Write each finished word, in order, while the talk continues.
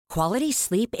Quality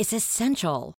sleep is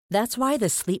essential. That's why the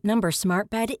Sleep Number Smart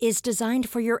Bed is designed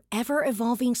for your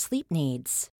ever-evolving sleep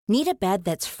needs. Need a bed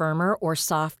that's firmer or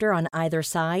softer on either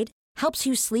side? Helps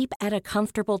you sleep at a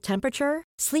comfortable temperature?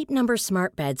 Sleep Number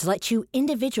Smart Beds let you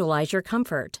individualize your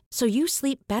comfort, so you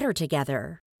sleep better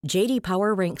together. J.D.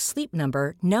 Power ranks Sleep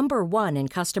Number number 1 in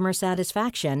customer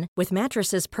satisfaction with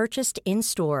mattresses purchased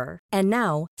in-store. And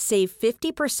now, save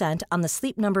 50% on the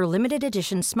Sleep Number Limited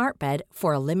Edition Smart Bed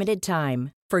for a limited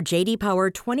time. For J.D. Power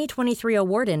 2023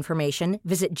 award information,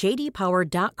 visit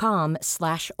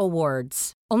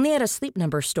jdpower.com/awards. Only at a Sleep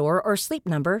Number store or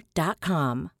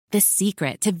sleepnumber.com. The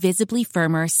secret to visibly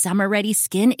firmer, summer-ready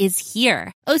skin is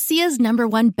here. Osea's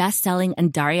 #1 best-selling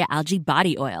Undaria Algae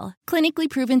Body Oil. Clinically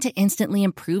proven to instantly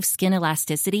improve skin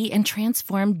elasticity and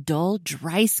transform dull,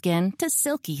 dry skin to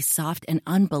silky, soft, and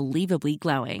unbelievably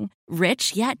glowing.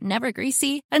 Rich yet never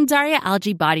greasy, Undaria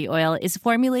Algae Body Oil is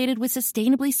formulated with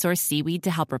sustainably sourced seaweed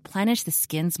to help replenish the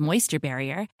skin's moisture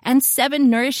barrier and 7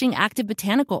 nourishing active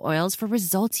botanical oils for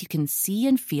results you can see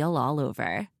and feel all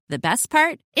over. The best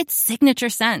part? Its signature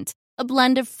scent. A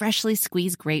blend of freshly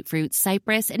squeezed grapefruit,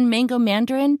 cypress, and mango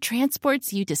mandarin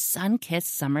transports you to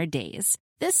sun-kissed summer days.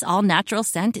 This all-natural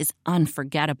scent is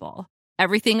unforgettable.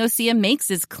 Everything Osea makes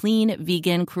is clean,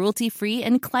 vegan, cruelty-free,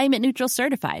 and climate-neutral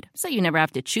certified, so you never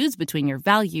have to choose between your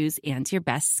values and your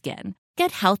best skin.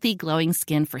 Get healthy, glowing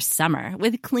skin for summer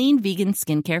with clean, vegan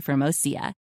skincare from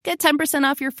Osea. Get 10%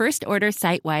 off your first order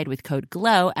site-wide with code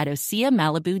GLOW at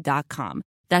OseaMalibu.com.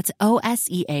 That's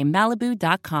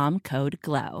OSEAMalibu.com, code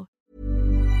GLOW.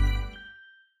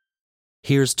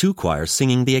 Here's 2 choirs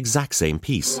singing the exact same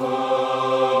piece.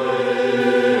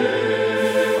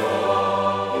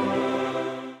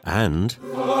 And...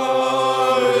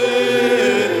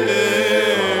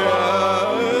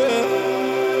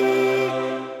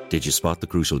 Did you spot the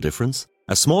crucial difference?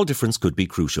 A small difference could be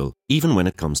crucial, even when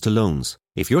it comes to loans.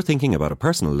 If you're thinking about a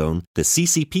personal loan, the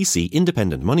CCPC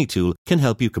Independent Money Tool can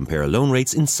help you compare loan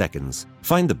rates in seconds.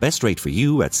 Find the best rate for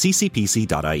you at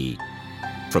ccpc.ie.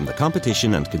 From the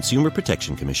Competition and Consumer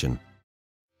Protection Commission.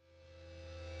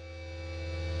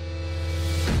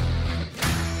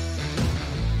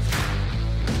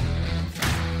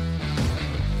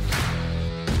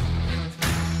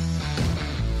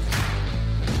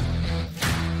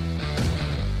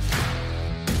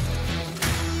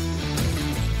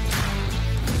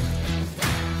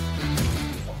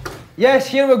 Yes,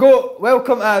 here we go.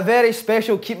 Welcome to a very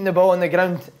special Keeping the Ball on the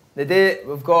Ground. Today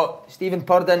we've got Stephen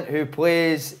Purden, who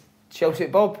plays Chelsea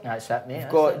at Bob. That's it, mate.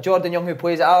 We've got Jordan Young, who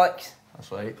plays Alex.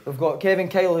 That's right. We've got Kevin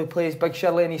Kyle, who plays Big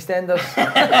Shirley in EastEnders.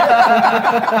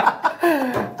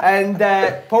 And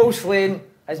Paul Slane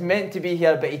is meant to be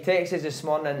here, but he texted us this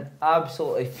morning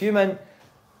absolutely fuming.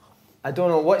 I don't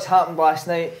know what's happened last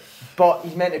night, but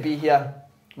he's meant to be here.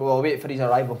 We'll wait for his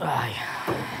arrival. Aye.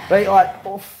 Right, lad.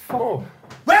 Oh, fuck.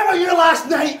 Where were you last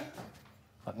night?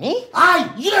 What, me? Aye,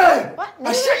 you! What?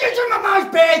 I seen you in my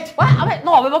man's bed! What? I mean,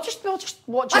 no, we were just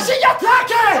watching... I seen you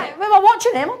packing! We were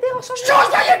watching Emmerdale or something. Show us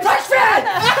that you pitch fed!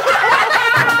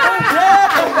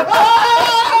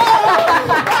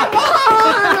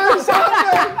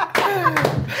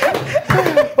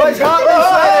 What's happening,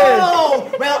 Slane?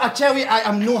 Oh, well, I tell you,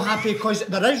 I'm no happy because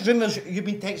there is rumours you've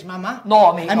been texting my ma.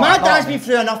 No, mate, and no, my no, dad's mate. been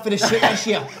through enough for the suit this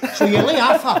year, so you lay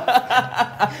off her.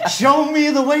 Show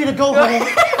me the way to go home.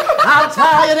 I'm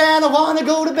tired and I want to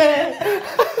go to bed.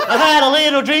 I had a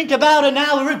little drink about an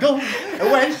hour ago.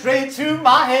 It went straight to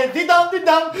my head. Dee-dum.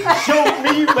 Show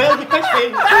me where the pitch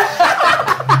fed.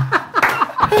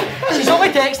 She's only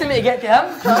texting me to get to him.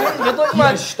 Good luck,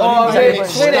 man. Oh, Stunning.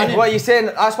 Slane, what are you saying?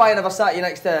 That's why I never sat you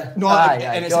next to... No,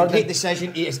 and it's Jordan. a great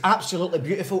decision. He is absolutely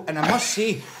beautiful, and I must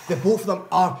say, the both of them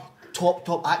are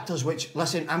top actors. Which,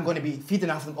 listen, I'm going to be feeding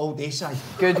off them all day, Si.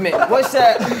 Good, mate. What's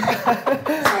the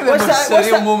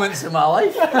Surreal moments in my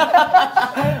life.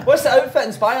 What's the outfit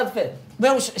inspired for?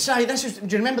 Well, Si, do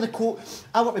you remember the quote?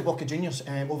 I work with Boca Juniors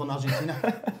over in Argentina.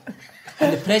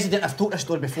 And the president, I've told this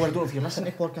story before, I don't know if you listen to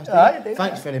the podcast. Aye,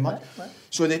 Thanks very much.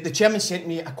 So the chairman sent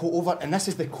me a quote over, and this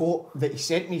is the quote that he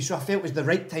sent me, so I felt it was the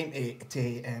right time to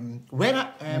wear it.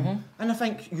 And I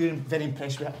think you're very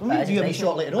impressed with it. We'll meet you a wee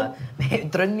shot later on. Mate,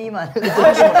 drown me, man.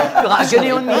 Like a goodie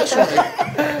on me.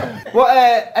 What,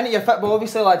 into your football,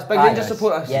 obviously, lads. Big Rangers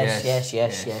supporters.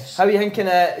 Yes. How are you thinking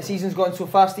the season's gone so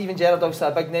far? Stephen Gerrard, obviously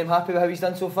a big name. Happy with how he's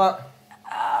done so far?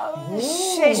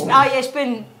 It's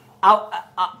been...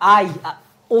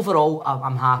 Overall,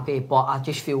 I'm happy, but I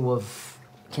just feel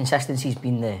consistency's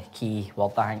been the key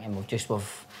word, I think, and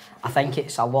I think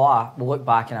it's a lot. We'll look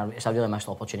back and it's a really missed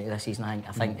opportunity this season. I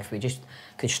think if we just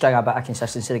could string a bit of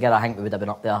consistency together, I think we would have been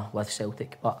up there with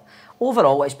Celtic. But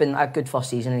overall, it's been a good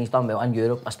first season, and he's done well in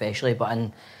Europe, especially. But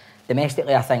in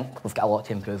domestically, I think we've got a lot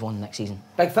to improve on next season.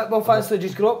 Big football fans, so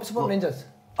just grow up supporting Rangers.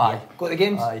 Aye. Go to the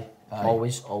games. Aye.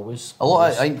 Always. A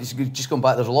lot. I think it's just going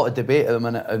back. There's a lot of debate at the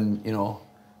minute, and you know,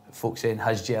 folks saying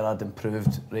has Gerrard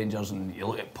improved Rangers, and you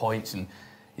look at points, and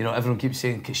you know everyone keeps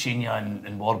saying Caixinha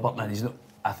and Warburton, and he's not.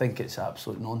 I think it's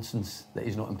absolute nonsense that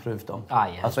he's not improved them.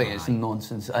 I think it's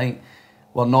nonsense. I think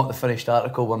we're not the finished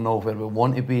article. We're not where we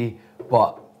want to be,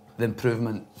 but the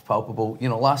improvement is palpable. You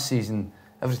know, last season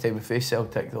every time we faced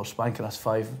Celtic, they were spanking us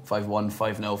 5-1,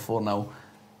 5-0, 4-0.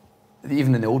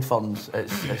 Even in the old firms,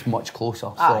 it's much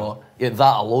closer. So yeah,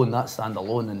 that alone, that stand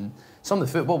alone, and some of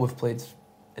the football we've played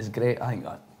is great. I think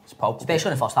it's palpable.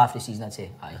 Especially in the first half of the season, I'd say.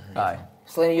 Aye.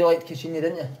 Slaney, you liked Caixinha,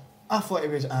 didn't you? I thought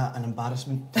it was an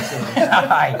embarrassment. To say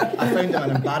I found it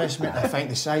an embarrassment. I think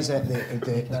the size of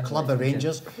the club of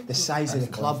Rangers, the size of the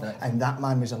club, and that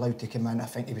man was allowed to come in. I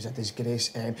think he was a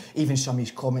disgrace. Even some of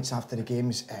his comments after the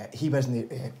games, he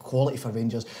wasn't quality for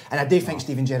Rangers. And I do think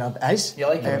Steven Gerrard is. You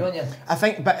like him, don't you? I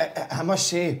think, but I must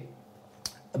say,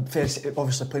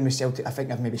 obviously playing with Celtic, I think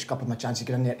I've maybe scuppered my chance of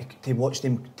getting in there to watch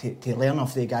them, to learn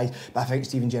off the guys, but I think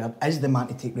Steven Gerrard is the man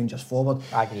to take Rangers forward.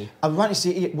 I agree. I want to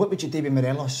say to you, what would you do with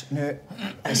Morelos? Now,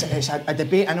 it's a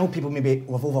debate. I know people maybe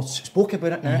have overspoke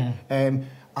about it now.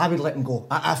 I would let him go.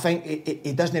 I think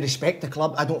he doesn't respect the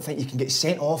club. I don't think you can get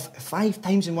sent off 5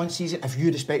 times in one season if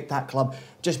you respect that club.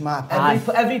 Just my opinion.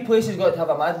 Every place has got to have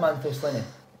a madman, Phil Slaney.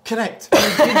 Correct.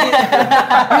 Who's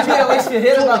got a list for your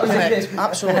hair about correct.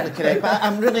 Absolutely correct. But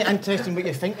I'm really interested in what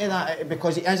you think of that,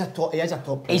 because he is a top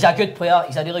player. He's a good player.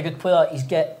 He's a really good player.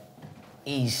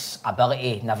 His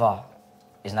ability is never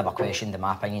questioned, in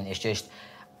my opinion. It's just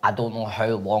I don't know how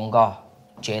longer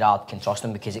Gerrard can trust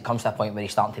him, because it comes to a point where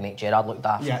he's starting to make Gerrard look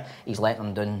daft. Yeah. He's letting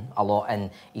him down a lot, and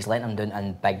he's letting him down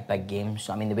in big games.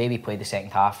 I mean, the way we played the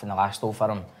second half in the last Old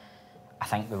Firm, I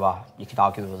think you could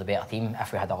argue we were the better team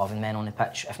if we had 11 men on the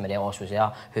pitch. If Morelos was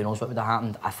there, who knows what would have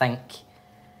happened. I think,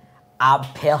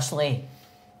 personally,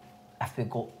 if we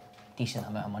got a decent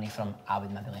amount of money from him, I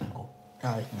would maybe let him go.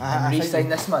 Aye. And re-sign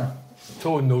this man.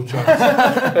 Totally no chance.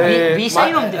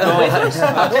 Re-sign him?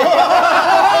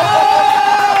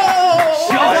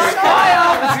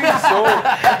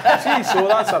 So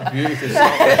that's a beautiful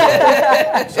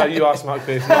start. So you asked my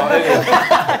question. No,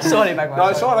 sorry, big man. No,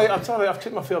 it's alright. I've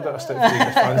taken my fair bit of stick for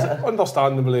Rangers fans.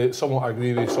 Understandably, some I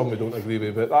agree with, some we don't agree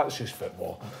with, but that's just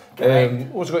football.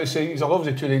 What's I got to say? He's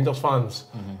obviously 2 Rangers fans.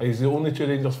 He's the only 2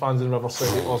 Rangers fans in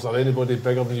Riverside. Or is there anybody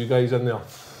bigger than you guys in there?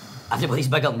 Everybody's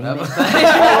bigger than me. There's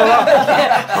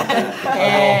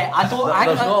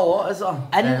not a lot, is there?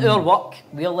 In our work,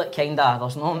 we're like there's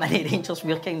not many Rangers,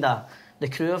 we're the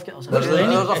crew have got us.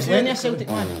 Is Lenny a Celtic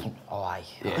man? Oh, aye.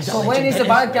 Yes. So Lenny's the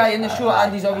bad guy in the show,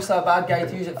 and he's obviously a bad guy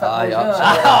to use at football.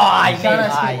 Aye, He's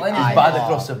bad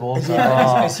across the board.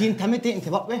 Is he intimidating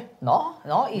to work with? No,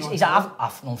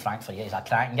 I've known Frank for years, he's a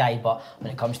cracking guy, but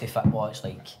when it comes to football, it's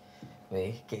like,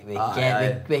 we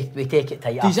take it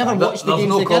tight. Do you ever watch the games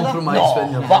no together? compromise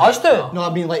when you're... But us two? No, I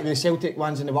mean like the Celtic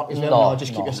ones in the work as well. No,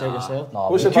 Just keep yourself. No,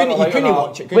 What's You the banter like couldn't on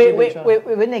watch it. we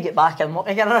wouldn't get back and work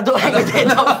together. I don't think we'd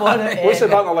end up for it. What's the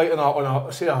banter like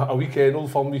on a weekend,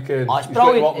 Old Firm weekend? Oh, it's He's got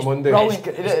to brilliant. work on Monday. Brilliant.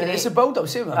 It's a build-up.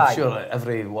 I'm sure at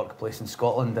every workplace in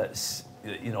Scotland, it's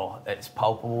it's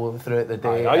palpable throughout the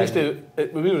day. I used to,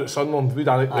 when we were at Sunderland, we'd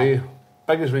Alec Ray,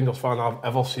 biggest Rangers fan I've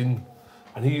ever seen,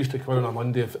 and he used to come in on a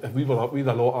Monday. If we had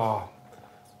a lot of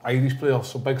Irish players,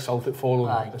 so big Celtic following.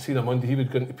 I seen on Monday, he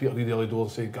would go into Peter Reid early door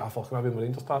and say, "Gaffer, can I be in my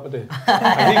Rangers tap today?"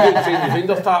 And he'd go and change his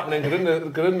Rangers tap, and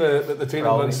then go in the training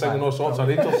ground singing all sorts of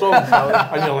Rangers songs,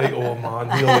 and you're like, "Oh man,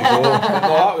 here we go." But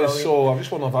no, that was so. I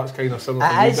just wonder if that's kind of similar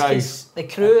for you guys. A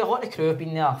lot of the crew have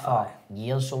been there for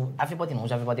years, so everybody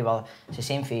knows everybody well. It's the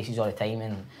same faces all the time,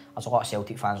 and there's a lot of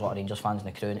Celtic fans, a lot of Rangers fans in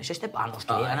the crew, and it's just the banter's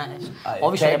great, isn't it?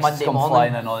 Obviously, Monday morning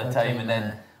flying in all the time, and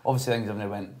then obviously things haven't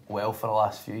went well for the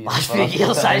last few years.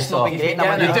 It's not been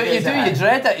great. You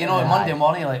dread it, Monday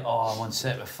morning you're like, oh, I'm on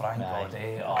set with Frank all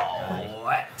day. Oh,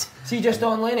 what? See, just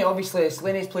on Lenny, obviously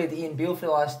Lenny's played Ian Beale for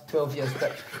the last 12 years,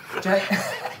 but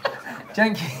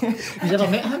Jinky, You ever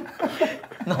met him?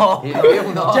 No.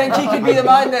 Jinky could be the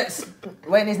man that's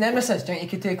Lenny's nemesis. Jinky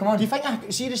could take him on. Do you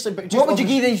think, seriously, but just What would you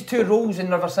give these 2 roles in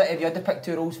River City if you had to pick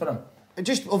 2 roles for him?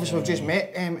 Just obviously we've just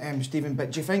met Stephen,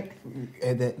 but do you think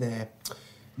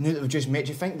now that we've just met,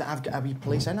 do you think that I've got a wee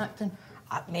place in acting?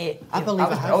 Mate, I believe That I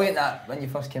was have. brilliant that when you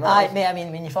first came out. Aye, mate, I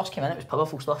mean, when you first came in, it was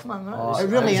powerful stuff, man. Wasn't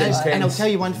it? It really It was is, and I'll intense. tell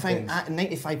you one It was thing: intense.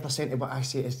 95% of what I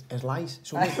say is lies.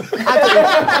 So mate,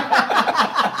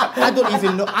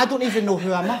 I don't even know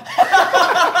who I am.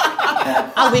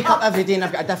 I wake up every day and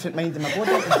I've got a different mind in my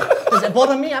body. Does it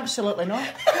bother me? Absolutely not.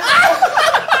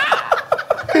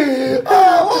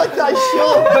 Oh, what a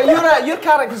show! But your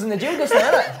character's in the jail just now,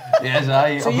 isn't it? Yes,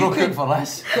 aye. So I you broke could- out for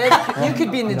this. You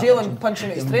could be in the jail and punching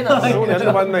at his trainer. I was only in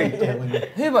the one night.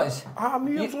 Who was?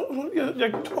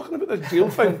 You're talking about the jail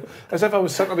thing as if I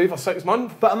was sent away for 6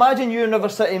 months. But imagine you never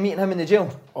sitting meeting him in the jail.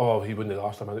 Oh, he wouldn't have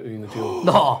asked him in the jail.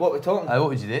 No. What we talking? Aye, what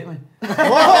would you date me?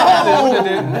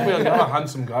 We're a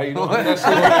handsome guy, you know.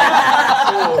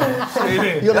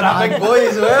 You're a big boy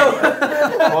as well.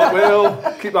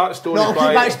 Well, keep that story No, keep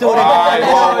quiet. that story.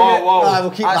 Aye, whoa. Aye,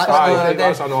 we'll keep that Aye, story.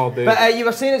 that's an all day. But you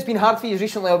were saying it's been hard for you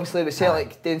recently, obviously, with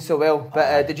Celtic doing so well.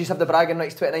 But did you have the bragging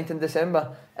rights 29th in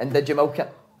December? And did you milk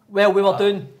it? Well, we were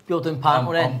doing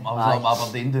panto then. I was up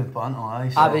Aberdeen doing panto, aye.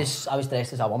 So. I was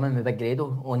dressed as a woman with Big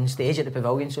Grado on stage at the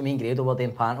Pavilion, so me and Grado were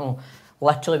doing panto.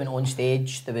 Literally went on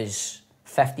stage, there was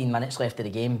 15 minutes left of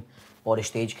the game. All the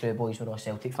stage crew boys were all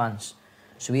Celtic fans.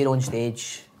 So we were on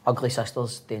stage, ugly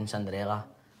sisters doing Cinderella,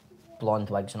 blonde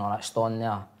wigs and all that, standing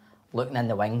there, looking in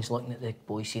the wings, looking at the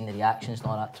boys, seeing the reactions and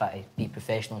all that, trying to be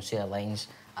professional and say our lines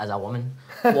as a woman.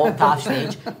 Walked off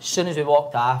stage. As soon as we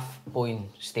walked off, boy on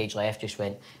stage left just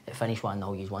went, it finished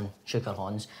 1-0, he's won. Shook our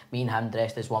hands. Me and him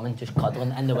dressed as women, just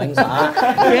cuddling in the wings like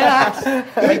that. Yeah.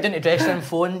 Right down to dressing room,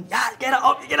 phone. Yeah, get it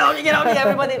up,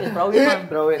 everybody. It was brilliant, man.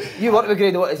 Brilliant. You work with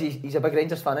Grado, what is he? He's a big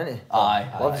Rangers fan, isn't he? Aye.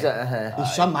 Loves it.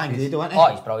 He's some man, Grado, isn't he? Oh,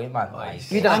 he's brilliant, man. Aye.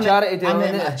 You did a charity I deal, met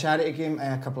him didn't at a you? charity game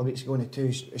a couple of weeks ago in the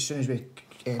two. As soon as we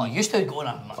Oh, you still going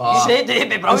on, man. You said it'd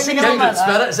be brilliant. Kindred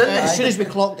spirits, isn't as it? soon as we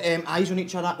clocked eyes on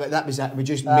each other, but that was it. We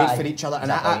just made for each other,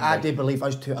 and I do believe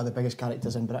us two are the biggest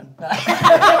characters in Britain.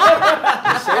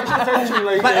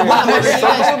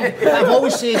 I've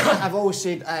always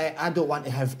said I don't want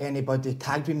to have anybody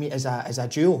tagged with me as a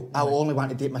duo. I only want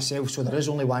to date myself, so there is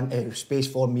only one space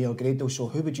for me or Grado. So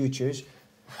who would you choose?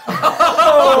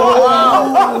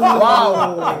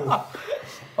 Wow.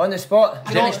 On the spot.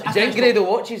 Do you think Grado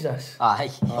watches us?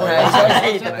 Aye.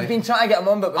 We've been trying to get him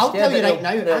on, but we're I'll scared tell you that right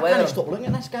now, they'll I let can't him. stop looking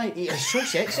at this guy. He is so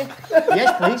sexy.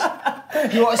 Yes, please.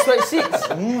 You want to switch seats? I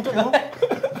don't know.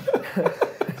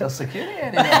 There's security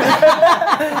anyway.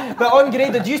 But on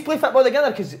Grado, do you play football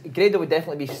together? Because Grado would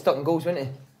definitely be stuck in goals, wouldn't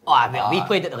he? Oh, we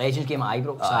played at the Legends game at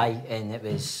Ibrox, and it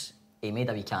was, he made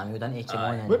a wee cameo, didn't he? Came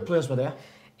on and, What players were there?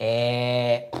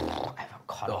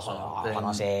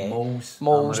 Moles,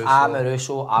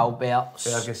 Amoruso, Alberts,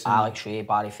 Ferguson. Alex Ray,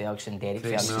 Barry Ferguson, Derek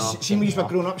Ferguson. See when you were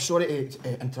growing up, sorry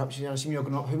to interrupt you there, see when you were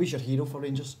growing up, who was your hero for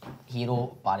Rangers?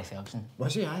 Hero, Barry Ferguson.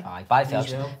 Was he, aye? Aye, Barry As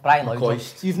Ferguson. well. Brian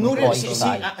Laudrup. You've no McCoist,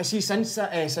 aye. see since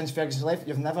Ferguson left,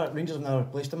 Rangers have never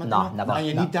replaced him. No, never. And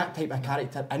you need that type of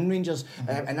character in Rangers,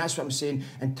 and that's what I'm saying.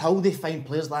 Until they find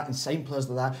players like that and sign players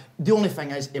like that, the only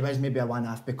thing is, it was maybe a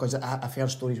one-off because I've heard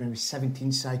stories when he was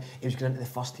 17, he was going into the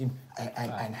first team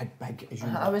and had big. As you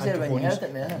know, I was big there when you performance.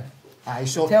 heard it, mate. Aye,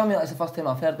 so Tell me that's the first time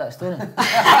I've heard that story. But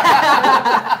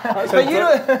you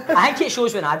know, I think it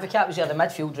shows when Advocate was there, the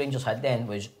midfield Rangers had then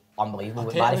was unbelievable.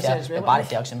 With Arteta Barry, was there as well, Barry wasn't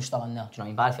he? Ferguson was still in there. Do you know what I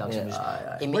mean? Barry Ferguson was.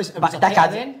 He made, Was but Arteta Dick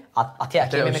Ad- then?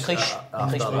 Arteta came with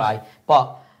McLeish, aye.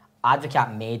 But Advocate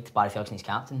made Barry Ferguson his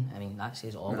captain. I mean, that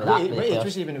says all. With that, with the Wait, players.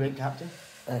 was he when he went captain?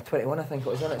 21, I think it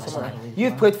was, wasn't it? Something like that.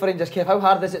 You've played for Rangers, Kev. How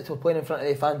hard is it to play in front of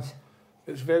the fans?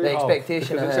 It's very The hard,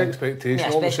 expectation because of it's it. expectation. Yeah,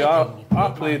 Obviously, especially I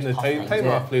when played in the tough time times, I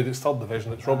yeah. played, it's third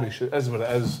division, it's rubbish, it is what it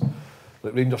is.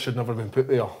 Like, Rangers should never have been put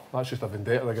there. That's just a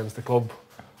vendetta against the club,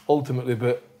 ultimately.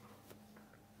 But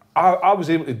I was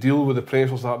able to deal with the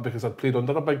pressures of that because I'd played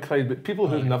under a big crowd. But people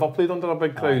who've never played under a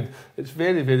big crowd, it's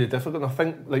very, very difficult. And I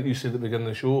think, like you said at the beginning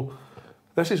of the show,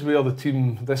 this is where the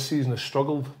team this season has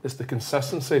struggled. It's the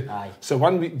consistency. Aye. So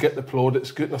 1 week get the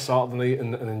plaudits, go on a Saturday night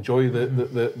and enjoy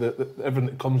the everything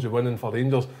that comes with winning for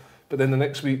Rangers. But then the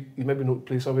next week you maybe not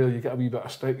play so well. You get a wee bit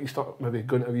of stick. You start maybe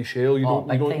going to a wee shell. You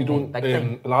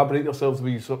don't elaborate yourself the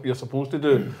way you're supposed to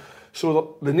do.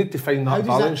 So they need to find that How does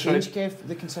balance that right. change, Kev?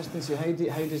 The consistency. How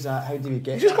do we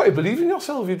get? You just got to believe in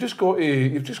yourself. You've just got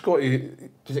to.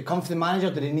 Does it come from the manager?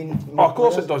 Do they need? Oh, of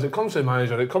course it does. It comes from the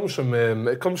manager. It comes from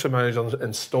managers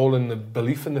installing the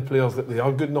belief in the players that they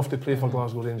are good enough to play for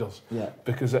Glasgow Rangers. Yeah.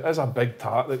 Because it is a big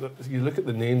task. Like, you look at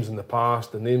the names in the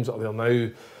past, the names that are there now.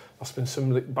 There's been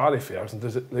some like Barry Ferguson.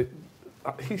 Does it like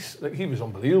he was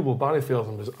unbelievable. Barry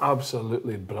Fairson was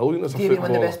absolutely brilliant as a Do you think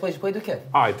footballer. one of the best players played with Kit?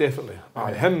 Aye, definitely.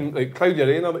 Aye, him, like Claudio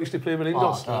Reyna that used to play with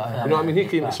Rangers. You know what I mean? He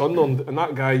came to Sunderland, and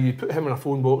that guy, you put him in a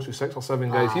phone box with 6 or 7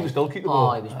 guys, he would still keep the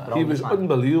ball. He was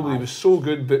unbelievable. He was so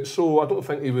good, but I don't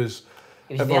think he was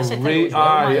ever rated.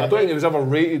 I don't think he was ever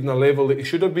rated in a level that he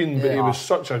should have been, but he was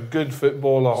such a good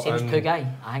footballer. Same as Tugai.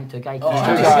 I think Tugai.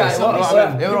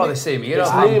 They were all the same era.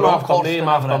 It's name after name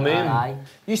after name. Aye.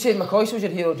 You said McCoist was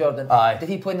your hero, Jordan. Aye. Did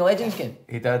he play in the Legends game?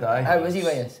 He did, aye. How was he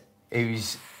with us? He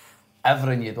was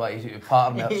everything you'd like. He was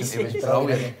part of merchant. He was He's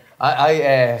brilliant.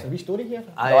 It's a wee story here.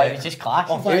 It was just class.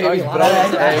 He was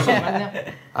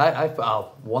brilliant. I put a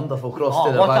wonderful cross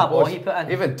to the what back that ball post. he put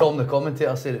in. Even Tom, the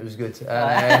commentator, said it was good.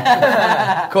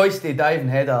 Coisty diving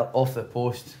header off the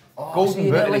post. Golden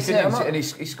boot, and he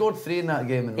scored 3 in that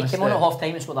game. And He came on at half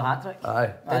time and scored a hat trick.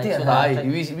 Aye. Did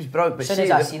he? He was brilliant. But As soon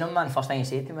as I seen him, man, first thing he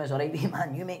said to me was, "Alright,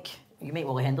 man, you make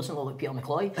Willie Henderson look like Peter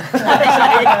McCloy."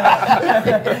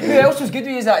 Who else was good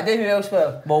with you that day? Who else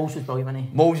were? Moles was brilliant, wasn't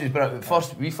he? Moles was brilliant.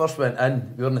 We first went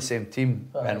in, we were in the same team,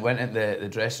 and went into the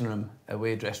dressing room,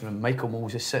 away dressing room. Michael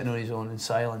Moles is sitting on his own in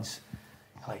silence.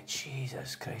 Like,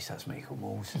 Jesus Christ, that's Michael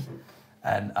Moles.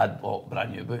 And I'd bought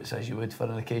brand new boots, as you would for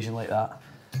an occasion like that.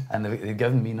 And they'd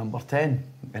given me number 10.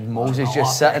 And Moles is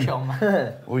just sitting.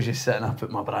 Moles just sitting, I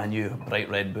put my brand new bright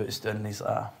red boots down, and he's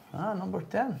like, number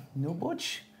 10, no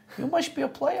budge. You must be a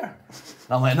player. And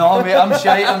I'm like, no, mate, I'm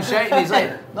shite. And he's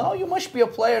like, no, you must be a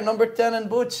player, number 10 in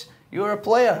boots. You're a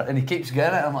player. And he keeps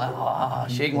getting it. I'm like,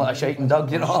 shaking like a shaking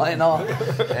dog, you know, like, no.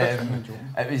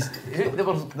 It was,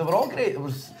 they were all great.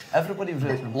 Everybody was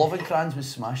really, Lovenkrands was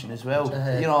smashing as well.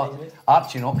 You know,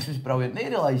 Archie Knox was brilliant. They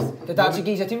realised. Did Archie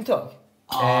give you a team talk?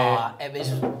 It was.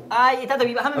 He did a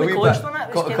wee bit. Him and McCoist on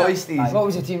it. What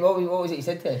was the team? What was it he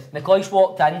said to us? McCoist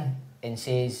walked in and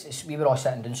says, we were all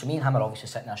sitting down, so me and him are obviously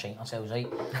sitting there shaking ourselves, right?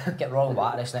 Get Royal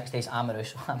Batteris next day, it's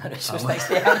Amarus was next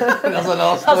to him. There's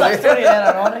another story. There's a story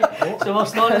there on, right? So we're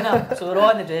snoring there, so we're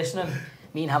all in the dressing room.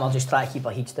 Me and him are just trying to keep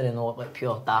our heads down and all like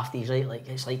pure dafties, right? Like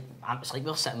it's like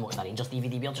we're sitting watching a Rangers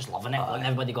DVD, we're just loving it, like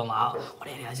everybody going like that. What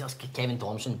area is this? Kevin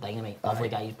Thompson, dynamite, lovely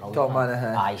guy, he's brilliant. Top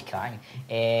man, he's cracking.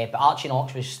 But Archie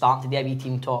Knox was starting to do a wee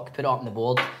team talk, put it up on the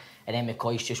board. And then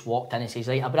McCoist just walked in and says,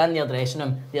 right, I've been in their dressing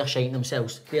room, they're shiting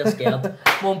themselves, they're scared.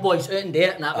 Come on boys, out and do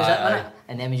it, and that was it, wasn't it?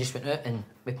 And then we just went out and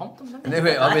we pumped them, didn't we?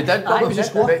 We did. It was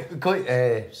just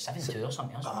 7-2 or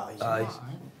something.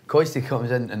 Coisty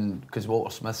comes in, and because Walter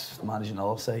Smith's managing the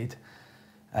other side,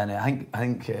 and I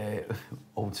think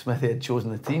old Smithy had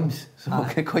chosen the teams, so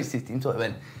Coisty's team talk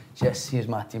went, yes, here's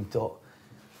my team talk.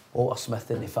 Walter Smith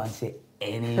didn't fancy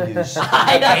any use.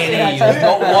 Any use.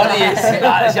 Not one of you say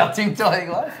that as your team talk.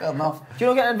 Like, fair enough. Do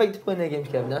you not get invited to play in the games,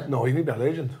 Kevin? No, you need to be a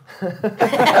legend.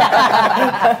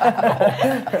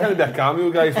 Can't be a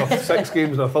cameo guy for 6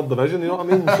 games in the 3rd division, you know what I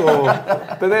mean? So, but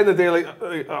at the end of the day, like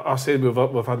I said,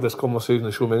 we've had this conversation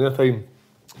on the show many a time.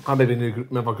 I maybe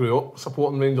never grew up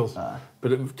supporting Rangers,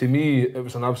 but to me, it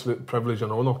was an absolute privilege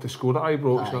and honour to score at Ibrox. You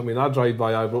know what I mean? I drive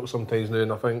by Ibrox sometimes now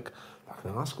and I think,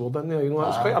 I scored in there, you know,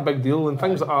 it's quite a big deal, and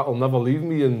things like that will never leave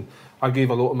me. And I gave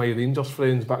a lot of my Rangers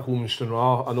friends back home in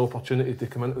Stranraer an opportunity to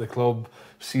come into the club,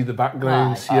 see the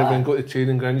background, see everyone, go to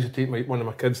training ground. I used to take one of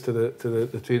my kids to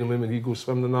the training room and he goes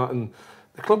swimming and that, and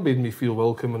the club made me feel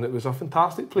welcome, and it was a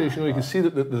fantastic place. You know, you can see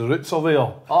that the roots are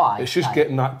there. It's just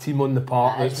getting that team on the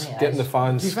park, it's getting the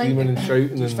fans screaming and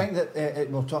shouting. Do you think that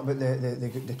we'll talk about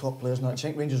the top players now? Do you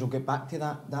think Rangers will get back to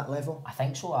that level? I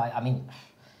think so. I mean,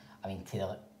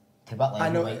 to what level? I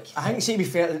know. I think, see, to be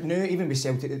fair, no, even with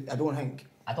Celtic, I don't think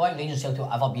Rangers and Celtic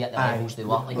will ever be at the levels they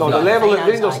were. Like, no, the level at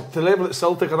Rangers, the level at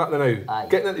Celtic are at now.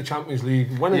 Getting into the Champions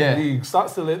League, winning leagues,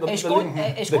 that's the level. They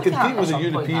compete with the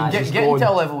Europeans. Getting to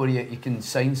a level where you can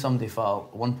sign somebody for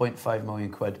 1.5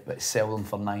 million quid, but sell them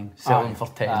for 9, sell them for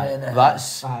 10.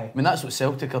 That's what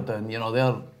Celtic are doing. You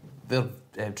know,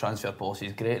 their transfer policy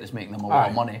is great. It's making them a lot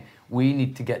of money. We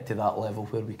need to get to that level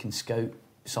where we can scout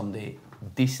somebody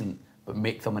decent, but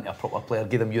make them into a proper player,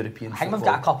 give them European football. I think we've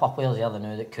got a couple of players there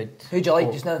now that could. Who do you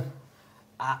like just now?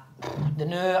 I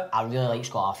really like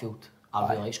Scott Arfield. How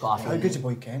good's the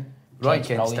boy Ken? Roy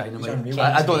Kent's dynamite.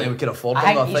 I don't think we can afford him.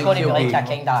 I think he's going to be like a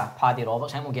kind of Paddy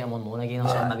Roberts. I think we'll get him on loan again or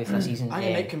something, maybe for a season. I think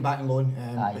he might come back on loan,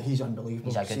 but he's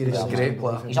unbelievable. He's a great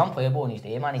player. He's unplayable in his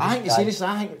day, man. I think, seriously,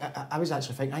 I was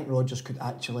actually thinking, I think Rodgers could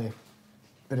actually...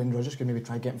 Brendan Rodgers could maybe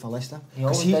try to get him for Leicester. He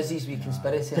always does these wee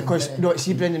conspiracy. Because, no,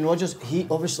 see, Brendan Rodgers,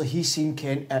 he's seen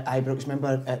Kent at Ibrox,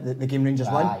 remember, at the game Rangers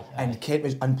won, and Kent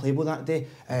was unplayable that day.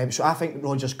 So I think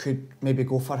Rodgers could maybe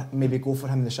go for him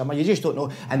in the summer. You just don't know.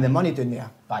 And the money down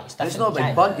there. It's not a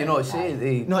big bug, you know,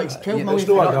 say... No, it's 12 million.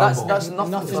 That's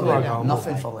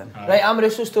nothing for them. Right,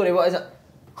 Amoruso's story, what is it?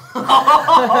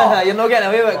 You're not getting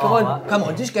away with it, come on. Come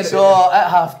on, just get it. So at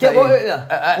half time. Get what out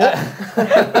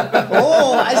there?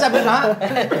 Oh, that is about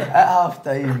that. At half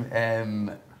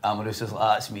time, Amoruso's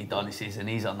like, that's me done. He says the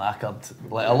knees are knackered.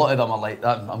 Like a lot of them are like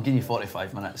that. I'm giving you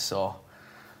 45 minutes. So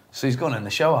he's gone in the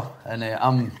shower, and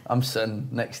I'm sitting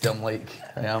next to him like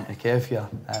I am to Kev here,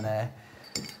 and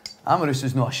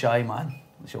Amoruso's not a shy man,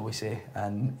 shall we say,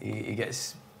 and he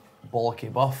gets bollocky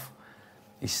buff.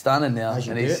 He's standing there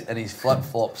in his flip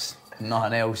flops,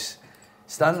 nothing else,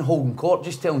 standing holding court,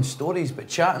 just telling stories, but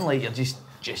chatting like you're just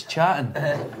chatting.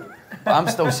 But I'm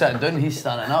still sitting down, he's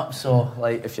standing up, so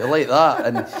like if you're like that,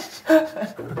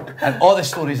 and all the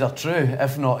stories are true,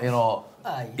 if not, you know,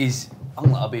 he's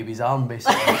hung like a baby's arm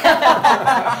basically. We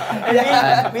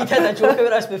did a joke about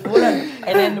this before, and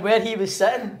then where he was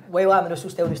sitting, while Amoruso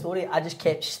was telling the story, I just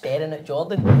kept staring at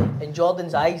Jordan, and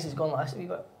Jordan's eyes has gone like this a wee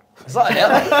bit. Is that a thing?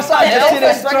 I'm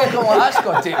like, that's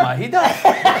got to take my head off.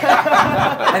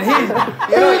 And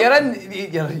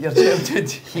you're childhood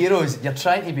heroes. You're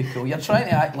trying to be cool. You're trying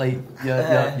to act like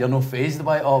you're not fazed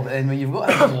by it all. But then when you've got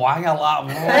a wanger like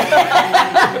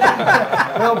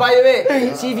that. Well, by the way,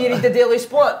 see if you read the Daily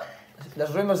Sport,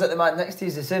 there's rumours that the man next to you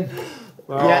is the same.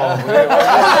 Oh,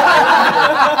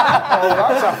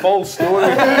 that's a false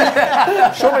story.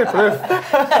 Show me proof.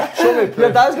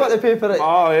 Your dad's got the paper.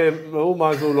 Right? My old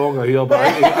man's no longer here, but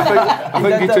I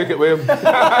think he took it with him.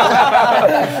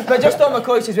 But just on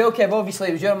McCoist as well, Kev, obviously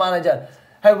he was your manager.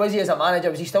 How was he as a manager?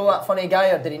 Was he still that funny guy,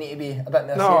 or did he need to be a bit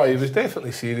more serious? No, he was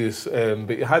definitely serious,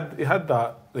 but he had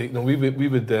that, like, you know, we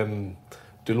would do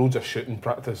loads of shooting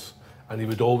practice, and he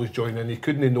would always join in. He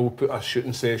couldn't put a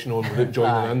shooting session on without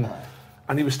joining in.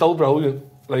 And he was still brilliant.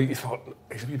 Like, you thought,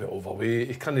 he's a wee bit overweight,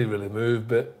 he can't really move,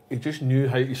 but he just knew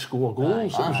how to score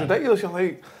goals. It was ridiculous. You're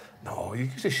like, no, you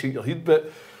could just shake your head. But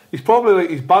he's probably like,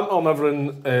 his banter and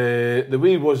everything, the way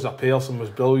he was as a person was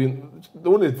brilliant. The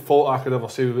only fault I could ever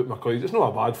say about McCoy, it's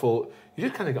not a bad fault, you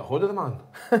just can't get a hold of the man.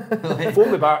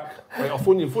 Phone me back. Like, I'll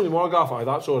phone you more, Gaff.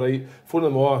 That's all right. Phone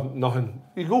him more, nothing.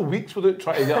 You go weeks without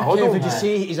trying to get a hold of him. Would you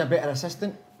say he's a better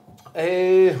assistant?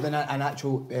 Than an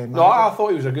actual manager? No, I thought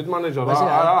he was a good manager.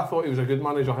 I thought he was a good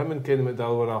manager. Him and Kenny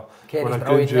McDowell were a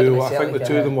good duo. I think the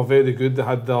two of them were very good. They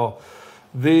had I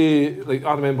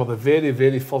remember the very,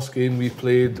 very first game we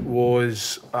played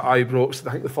was at Ibrox.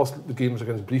 I think the game was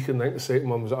against Brecon. I think the second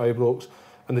one was at Ibrox.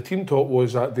 And the team talk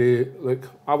was that day, like,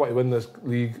 I want to win this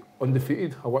league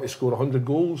undefeated. I want to score 100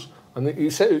 goals. And he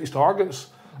set out his targets.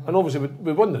 And obviously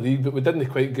we won the league, but we didn't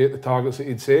quite get the targets that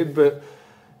he'd said. But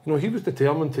you know, he was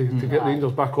determined to get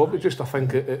Rangers back up. It just, I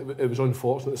think it was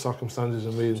unfortunate the circumstances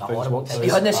and way things worked out. He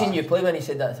hadn't seen you play when he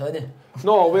said that, had he?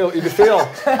 No, well, to be fair,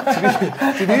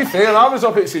 to be fair, I was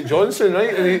up at St Johnstone,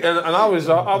 right, and I was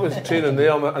training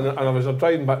there, and I was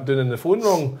driving back down, and the phone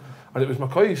rang, and it was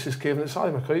McCoy. He says, Kevin, it's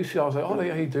Sally McCoy here. I was like, all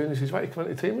right, how you doing? He says, why, you come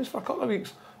into Taymans for a couple of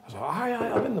weeks? I was like, aye,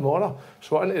 I'm in tomorrow.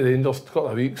 So I went into Rangers a couple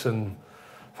of weeks, and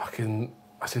fucking,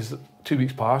 I says, 2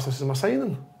 weeks passed. I says, am I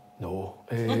signing? No.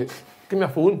 Give me a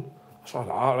phone. I said,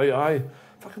 right, aye.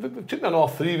 Fucking, it took me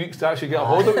another 3 weeks to actually get a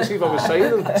hold of it and see if I was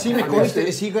signing. See, McCoy,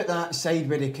 has he got that side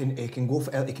where he can go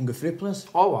through players?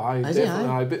 Oh, aye, definitely,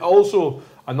 aye. But also,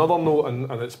 another note, and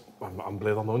it's, I'm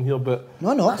blathering on here, but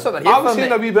no, I was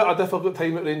having a wee bit of a difficult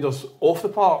time at Rangers off the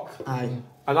park. Aye.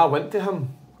 And I went to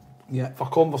him for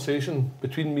conversation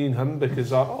between me and him,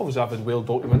 because I always having well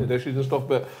documented issues and stuff,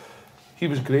 but he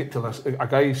was great to listen. A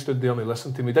guy stood there and he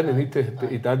listened to me. He didn't need to,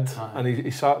 but he did. And he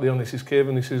sat there and he says,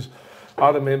 Kevin, he says, I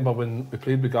remember when we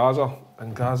played with Gaza,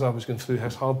 and Gaza was going through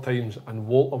his hard times, and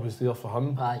Walter was there for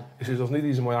him. He says, there's no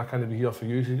reason why I can't be here for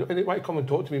you. He says, you might come and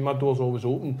talk to me, my door's always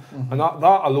open. And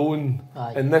that alone,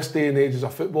 in this day and age as a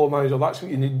football manager, that's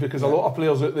what you need, because a lot of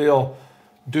players out there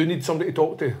do need somebody to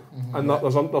talk to. And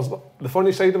there's the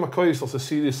funny side of McCoy, there's the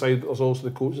serious side, there's also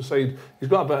the coaching side. He's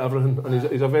got a bit of everything, and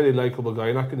he's a very likeable guy,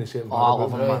 and I couldn't say him bad about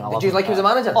him. Man, did you like him as a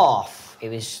manager? Oh, he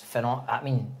was phenomenal. I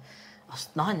mean, there's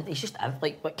nothing, he's just,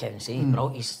 like what Kevin said, bro,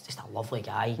 he's just a lovely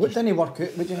guy. What didn't he work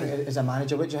out? What do you think as a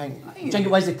manager? What do you think? Do you think it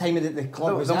was the time of the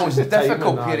club? It was the most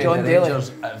difficult period the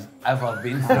Rangers have ever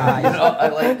been through.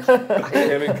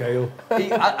 Kevin Kyle.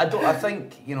 I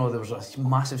think, you know, there was a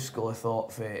massive school of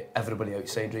thought for everybody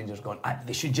outside Rangers going,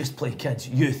 they should just play kids,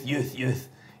 youth. You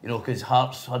know, because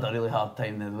Hearts had a really hard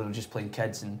time. They were just playing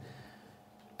kids, and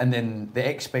then the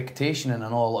expectation, and I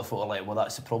know a lot of folk are like, well,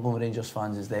 that's the problem with Rangers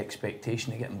fans, is the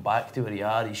expectation of getting back to where you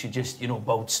are. You should just, you know,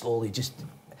 build slowly.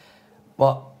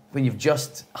 But when you've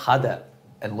just had it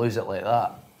and lose it like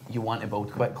that, you want to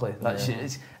build quickly.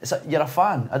 You're a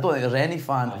fan. I don't think there's any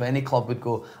fan of any club would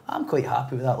go, I'm quite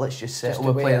happy with that. Let's just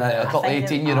settle with playing a couple of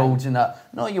 18-year-olds and that.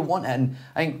 No, you want it, and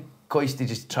I think Coisty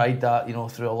just tried that, you know,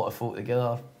 threw a lot of folk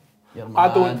together. your man.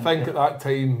 I don't think at that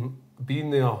time, being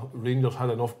there, Rangers had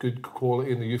enough good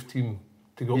quality in the youth team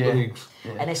to go up the leagues.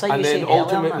 Yeah. And it's like and you then said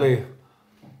ultimately, earlier,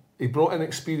 he brought in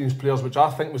experienced players, which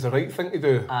I think was the right thing to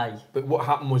do. Aye. But what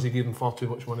happened was he gave them far too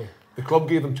much money. The club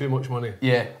gave them too much money.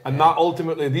 Yeah. And that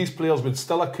ultimately, these players would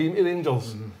still have came to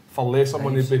Rangers for lesser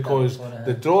money because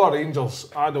the draw of Rangers,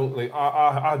 I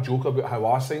joke about how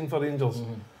I signed for Rangers.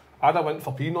 I'd have went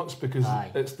for peanuts because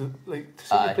it's to see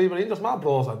me play with Rangers. My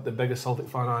brother's the biggest Celtic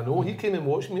fan I know. He came and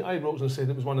watched me at Ibrox and said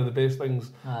it was one of the best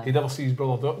things he'd ever see his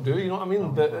brother do. You know what I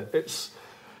mean?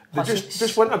 They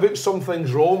just went about some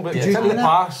things wrong, but it's in the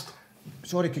past.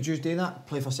 Sorry, could you do that?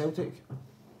 Play for Celtic?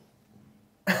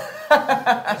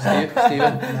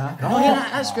 Stephen?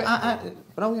 That's good.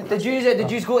 Brilliant. Did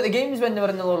you go to the games when they were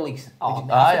in the lower leagues? Oh,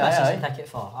 aye. Ticket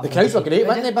for. The crowds were great,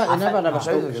 weren't they? But they never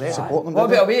great. support them. What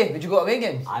about away? Did you go to away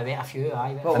games? I went a few, Did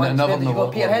you go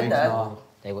to Peterhead then?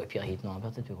 They went to Peterhead, no,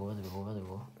 where did we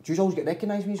go? Do you always get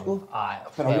recognised when you go? Aye.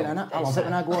 Brilliant, innit? I love it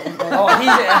when I go out.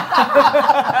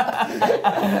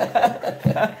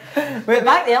 But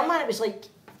back there, man, it was like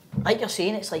you're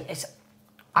saying,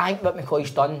 I think what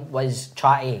McCoy's done was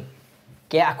try to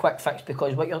get a quick fix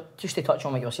because just to touch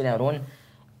on what you were saying earlier on,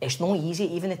 it's not easy,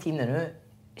 even the team they know,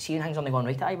 seeing things only going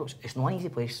right at Ibrox, it's not an easy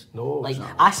place. No,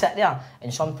 I sit there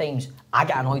and sometimes I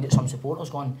get annoyed at some supporters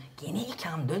going, you need to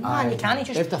calm down, man, you can't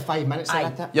just... After 5 minutes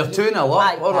like that. You're 2-0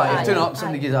 up, alright, you're 2-0 up,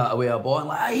 somebody gives that away a ball and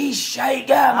like, he's shite,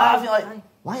 get him off, you're like...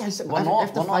 Why is it? We're not,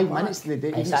 after we're 5 not minutes, they do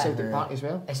even Celtic Park as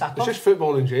well. It's just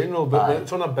football in general, but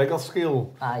it's on a bigger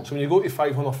scale. So when you go to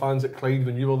 500 fans at Clyde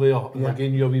when you were there, and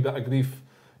again you a wee bit of grief,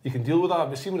 you can deal with that.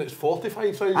 But see when it's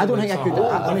 45,000, I don't think I could.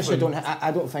 I honestly don't.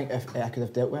 I don't think if I could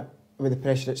have dealt with the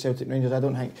pressure at Celtic Rangers. I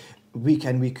don't think week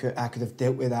in week out I could have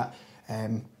dealt with that.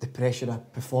 The pressure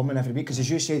of performing every week, because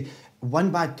as you say, one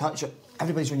bad touch,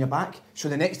 everybody's on your back. So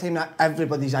the next time that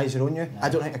everybody's eyes are on you, I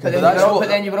don't think I could. But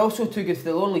then you were also too good for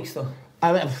the lower leagues, though.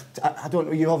 I don't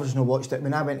know, you obviously not watched it.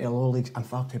 When I went to the lower leagues, I'm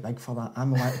far too big for that.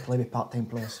 I'm allowed to play with part-time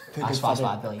players. That's what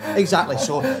I believe. Exactly,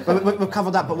 so we've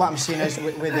covered that, but what I'm saying is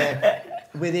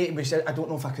we said, I don't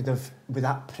know if I could have, with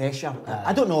that pressure.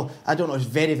 I don't know, it's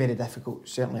very, very difficult,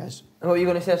 certainly is. What are you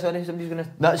going to say, sorry? Somebody's going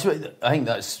to... I think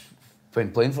that's,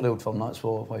 when playing for the Old Firm, that's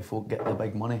why folk get the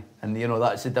big money. And you know,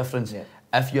 that's the difference. Yeah.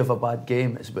 If you have a bad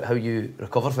game, it's about how you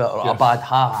recover from it, or a bad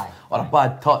half, or a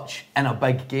bad touch in a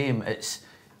big game. It's...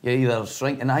 You either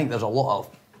shrink, and I think there's a lot of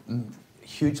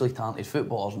hugely talented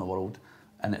footballers in the world,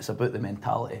 and it's about the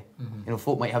mentality. You know,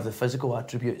 folk might have the physical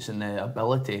attributes and the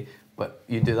ability, but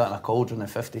you do that in a cauldron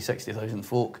of 50, 60,000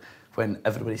 folk when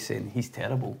everybody's saying he's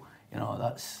terrible. You know,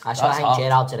 that's why I think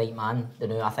Gerrard's the right man.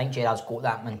 I think Gerrard's got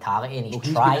that mentality and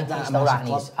he's trying to instill that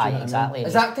in his... exactly.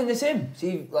 Is acting the same?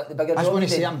 See, like the bigger job,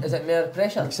 is it more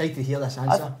pressure? I'm excited to hear this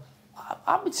answer.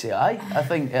 I would say aye. I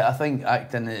think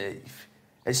acting...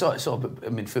 It's sort of about, I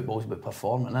mean, football's about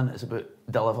performing, and it's about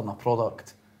delivering a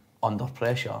product under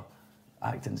pressure.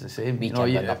 Acting's the same. We can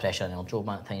be under pressure in our job,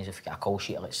 man. At times, if you get a call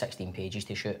sheet of like 16 pages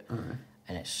to shoot,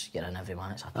 and you're in every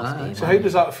man, it's a tough day. So how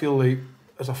does that feel like?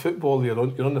 As a footballer,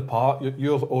 you're on the park,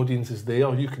 your audience is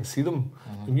there, you can see them.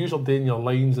 When you're doing your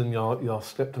lines and your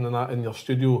scripting and that in your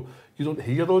studio, you don't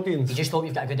hear your audience. You just hope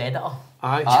you've got a good editor.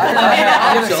 Aye.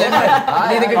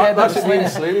 That's what me and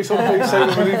Slaney sometimes say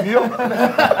when we leave here.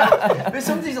 But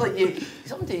sometimes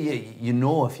you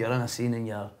know if you're in a scene and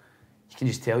you can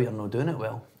just tell you're not doing it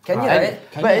well. Can you, right?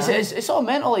 But it's all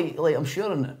mental, like I'm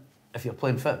sure if you're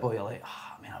playing football, you're like,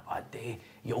 I'm in a bad day.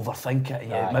 You overthink it,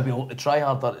 and you maybe try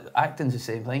harder. Acting's the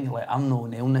same thing. Like, I'm not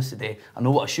nailing this today. I know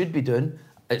what I should be doing.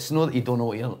 It's not that you don't know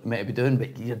what you're meant to be doing,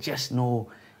 but you're just no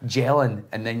gelling,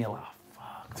 and then you're like,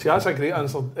 fuck. See, that's a great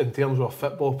answer in terms of a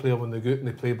football player when they go out and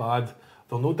they play bad.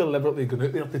 They're not deliberately going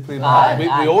out there to play bad.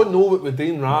 We all know what we're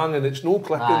doing wrong, and it's no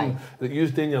clicking that you're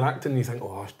doing your acting. You think,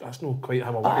 oh, that's not quite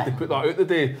how I wanted to put that out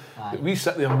today. But we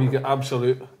sit there and we get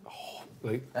absolute...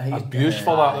 abuse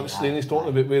for that that Slaney's talking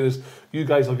about, whereas you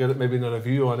guys will get it maybe in a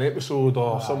review or an episode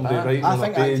or somebody writing on a page.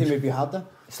 I think acting would be harder.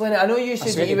 Slaney, I know you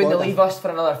said that you wouldn't leave us for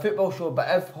another football show, but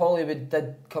if Hollywood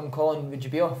did come calling, would you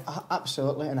be off?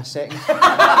 Absolutely, in a second.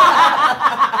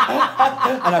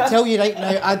 And I tell you right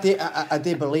now, I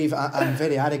do believe, I'm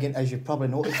very arrogant as you've probably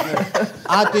noticed now,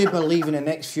 I do believe in the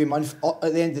next few months,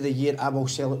 at the end of the year, I will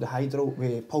sell out the Hydro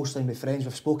with Pulsline with friends,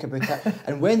 we've spoken about it,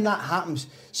 and when that happens,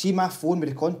 see my phone with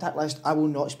the contact list, I will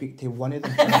not speak to one of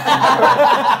them.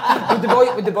 Would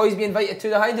the boys be invited to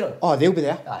the Hydro? Oh, they'll be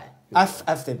there. Aye.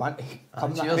 If they want to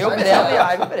come there. We'll be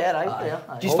there, we'll be there.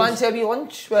 Do you fancy a wee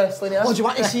lunch with Slaney? Oh, do you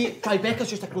want to see Tribeca's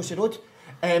just across the road?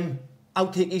 I'll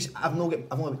take these. I've only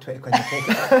got 20 quid in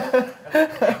the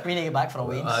pocket. We need to get back for a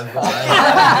wage.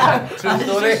 True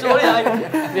story.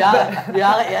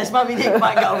 Reality is, man, we need to get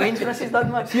back and get a wage for this is done,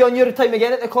 man. See, on your time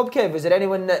again at the club, Kev, was there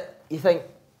anyone that you think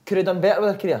could have done better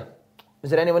with their career?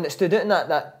 Was there anyone that stood out in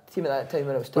that team at that time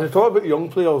when it was tough? When you talk about young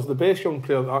players, the best young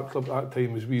player at that club at that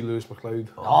time was wee Lewis McLeod.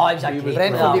 Oh, he was a great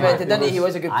Brentford, player. he went to, didn't he? He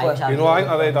was a good player. You know,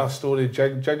 I read that story.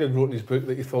 Jig had wrote in his book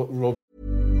that he thought Rob.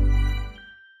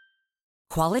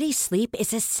 Quality sleep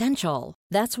is essential.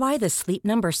 That's why the Sleep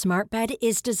Number Smart Bed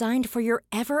is designed for your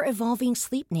ever-evolving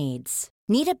sleep needs.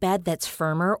 Need a bed that's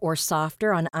firmer or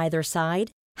softer on either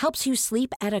side? Helps you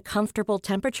sleep at a comfortable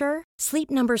temperature? Sleep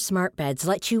Number Smart Beds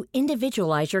let you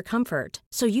individualize your comfort,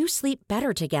 so you sleep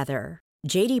better together.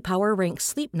 JD Power ranks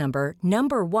Sleep Number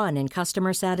number 1 in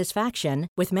customer satisfaction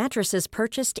with mattresses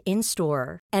purchased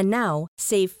in-store. And now,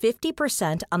 save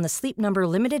 50% on the Sleep Number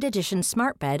Limited Edition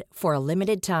Smart Bed for a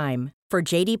limited time. For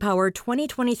JD Power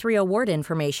 2023 award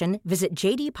information, visit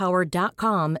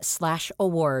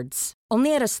jdpower.com/awards.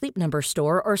 Only at a Sleep Number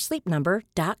store or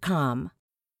sleepnumber.com.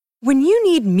 When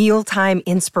you need mealtime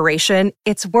inspiration,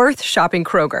 it's worth shopping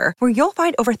Kroger, where you'll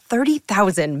find over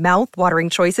 30,000 mouth-watering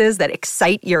choices that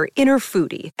excite your inner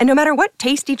foodie. And no matter what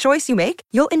tasty choice you make,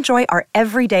 you'll enjoy our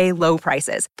everyday low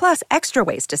prices, plus extra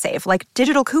ways to save, like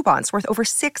digital coupons worth over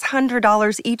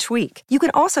 $600 each week. You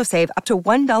can also save up to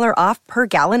 $1 off per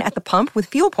gallon at the pump with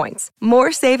fuel points.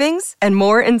 More savings and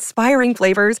more inspiring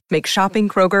flavors make shopping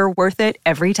Kroger worth it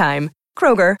every time.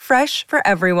 Kroger, fresh for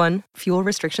everyone. Fuel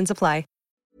restrictions apply.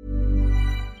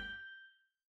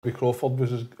 Crawford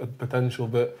was his potential,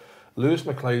 but Lewis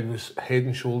McLeod was head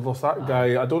and shoulders. That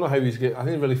guy, I don't know how he's getting. I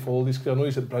think he really followed his career. I know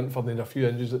he's at Brentford and he had a few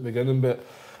injuries at the beginning, but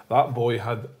that boy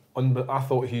had. I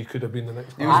thought he could have been the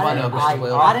next. He was one of the best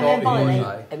players. I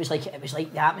remember it was like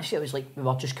the atmosphere. It was like we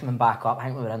were just coming back up. I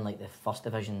think we were in like the first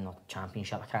division or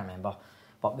championship. I can't remember.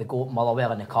 But we go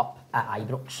Motherwell in the cup at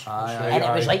Ibrox, and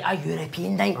it was like a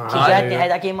European night. They had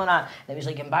a game on that. And it was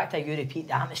like getting back to a European.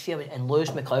 The atmosphere was, and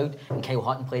Lewis McLeod and Kyle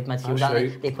Hutton played midfield.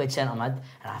 Right. They played centre mid, and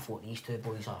I thought these two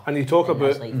boys are. And you talk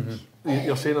about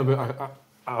you're saying about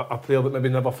a player that maybe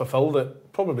never fulfilled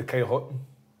it. Probably Kyle Hutton.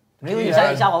 Really, he's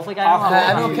a lovely guy.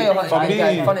 I know Kyle Hutton. For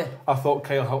me, funny. I thought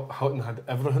Kyle Hutton had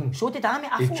everything. So did I,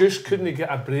 mate. He just couldn't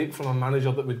get a break from a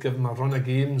manager that would give him a run of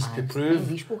games to prove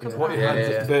what he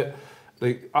had. But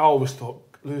like I always thought,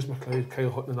 Lewis McLeod, Kyle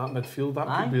Hutton in that midfield, that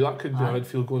could be a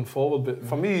midfield going forward. But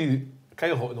for me,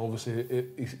 Kyle Hutton obviously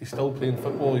he's still playing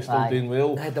football, he's still doing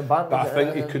well. But I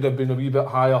think he could have been a wee bit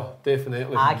higher,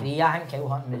 definitely. I agree. I think Kyle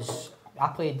Hutton was. I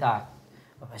played that.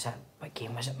 What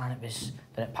game was it, man? It was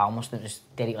down at Palmerston. It was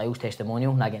Derek Lyle's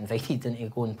testimonial, and I got invited to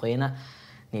go and play in it.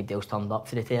 Nobody else turned up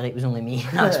for the telly. It was only me.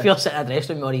 I was pure sitting in the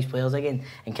dressing room with all these players again,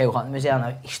 and Kyle Hutton was there.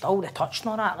 And he's still the touch and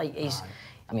all that. Like he's.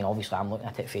 I mean, obviously, I'm looking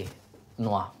at it for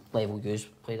Noah level goes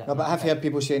played it. No, but I've heard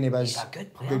people saying he was. He's a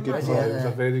good player. He was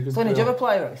a very good player. Did you ever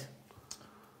play Irish?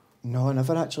 No,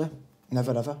 never actually.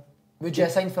 Never ever. Would you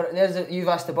have signed for? You've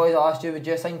asked the boys that asked you. Would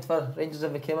you have signed for Rangers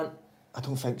if they came in? I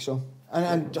don't think so.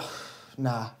 And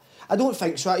nah. I don't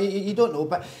think so. You don't know,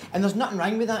 and there's nothing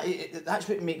wrong with that. That's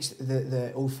what makes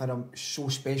the Old Firm so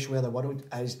special in the world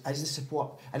is the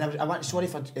support. And I want sorry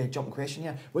for jumping question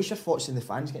here. What's your thoughts on the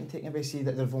fans getting taken away? See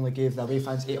that they've only gave the away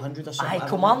fans 800 or something. Aye,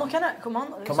 Kilmarnock in it.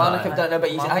 Kilmarnock have done it, but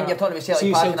I think you're talking about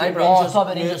Celtic Park and Ibrox. Talking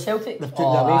about Rangers Celtic. They've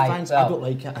taken the away fans. I don't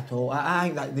like it at all. I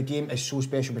think that the game is so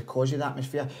special because of the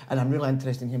atmosphere, and I'm really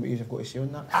interested in hearing what you've got to say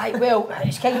on that. Aye, well,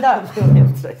 it's kind of really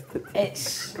interested.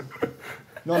 It's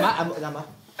no, I'm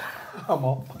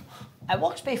up. It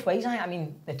works both ways. I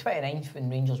mean, the 29th when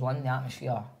Rangers won, the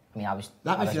atmosphere. I mean, I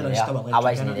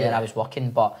wasn't there. I was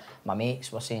working, but my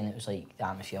mates were saying it was like the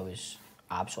atmosphere was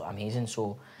absolutely amazing.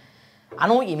 So I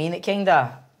know what you mean. It kind of.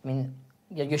 I mean,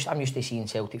 I'm used to seeing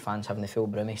Celtic fans having the full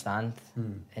Brummy stand,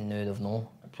 and now they've no.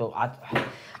 So I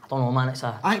don't know, man. It's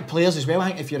a. I think players as well. I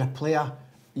think if you're a player,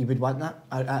 you would want that.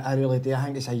 I really do. I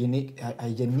think it's a unique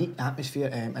atmosphere,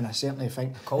 and I certainly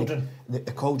think Cauldron. The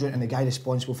Cauldron and the guy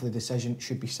responsible for the decision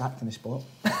should be sacked on the spot.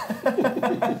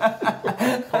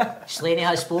 Slaney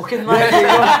has spoken, man.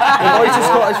 The voice of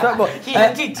Scottish football. He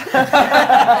indeed.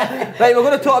 Right, we're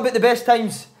going to talk about the best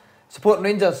times supporting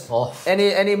Rangers. Oh.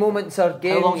 Any moments or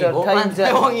games or times?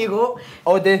 How long you go?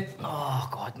 All day. Oh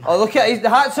God, man. Oh, look at the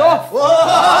hat's off.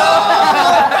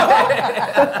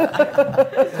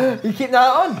 You keep that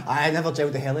on? I never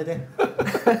jailed the holiday.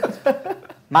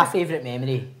 My favourite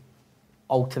memory,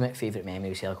 ultimate favourite memory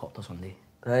was Helicopter Sunday.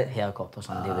 Right. Helicopter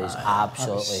Sunday was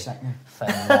absolutely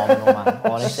phenomenal, man.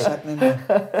 Honestly.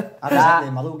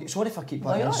 Sorry if I keep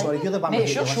playing. Sorry, you're the one. Mate,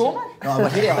 it's your show, man. No, I'm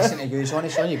here to listen to you.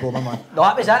 Honestly, on you go, my man. No,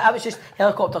 that was it. That was just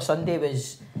Helicopter Sunday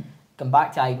was going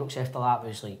back to Ibrox after that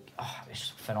was like, it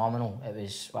was phenomenal. It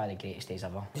was one of the greatest days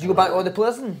ever. Did you go back to all the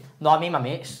players then? No, me and my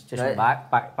mates just went back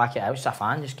at it. I was just a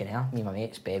fan, just getting there. Me and my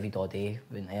mates, bevied all day,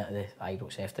 went there to the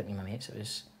Ibrox after it, me and my mates. It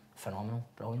was phenomenal,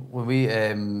 brilliant. When we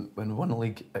won the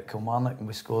league at Kilmarnock and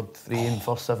we scored 3 in the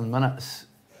first 7 minutes,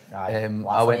 I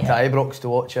went to Ibrox to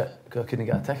watch it because I couldn't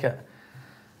get a ticket.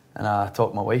 And I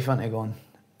talked my wife into going,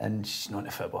 and she's not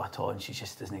into football at all, and she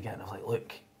just doesn't get it. I was like,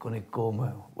 look, going to go. And we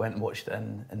went and watched it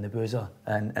in the Boozer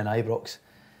in Ibrox,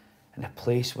 and the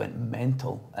place went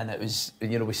mental. And it was,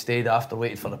 we stayed after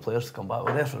waiting for the players to come back.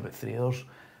 We were there for about 3 hours.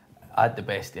 I had the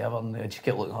best day ever, and I just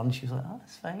kept looking at her and she was like,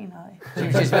 it's fine, aye. She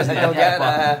was just busy getting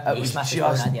it. It was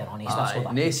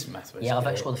just... Naismith was...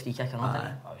 Jelavic scored the free kick and all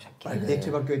that. They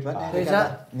two were good, weren't they? Who's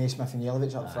that? Naismith and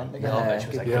Jelavic up front together. Jelavic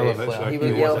was a great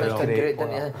player. Jelavic did great,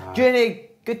 didn't he? Do you have any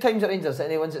good times at Rangers?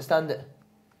 Any ones that stand out?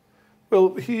 Well,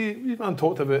 we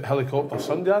talked about Helicopter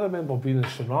Sunday. I remember being in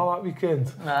Stranraer that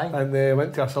weekend. And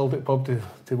went to a Celtic pub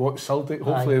to watch Celtic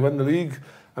hopefully win the league.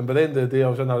 And by the end of the day, I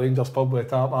was in a Rangers pub with a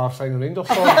tap half singing Rangers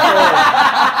songs.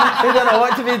 They don't know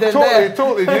what to be doing there.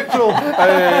 Totally neutral.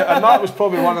 And that was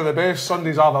probably one of the best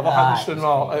Sundays I've ever had in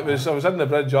Stranraer. I was in the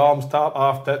Bridge Arms, tap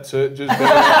half tits out, just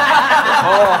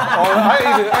I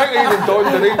even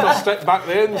donned the Rangers stick back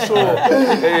then. So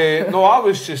no,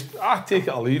 I take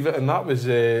it or leave it, and that was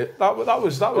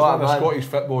one of Scottish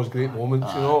football's great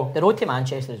moments, The road to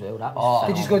Manchester as well, that was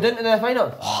Did you go down to the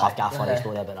final? I've got a funny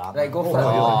story about that. Right, go for it.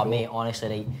 Oh, mate, honestly,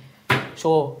 right.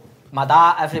 So, my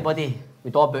dad, everybody,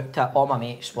 we'd all booked it, all my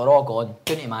mates, we're all gone,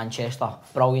 down to Manchester,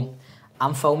 brilliant.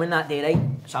 I'm filming that day, right?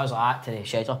 So I was like that to the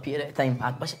scheduler, Peter at the time.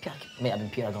 Was it Peter? Might have been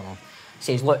Peter, I don't know.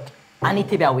 Says, look, I need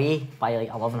to be away by like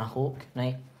 11 o'clock,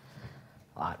 right?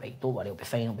 Right, don't worry, it'll be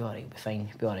fine, it'll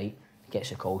be alright.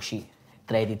 Gets a call sheet,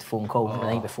 dreaded phone call the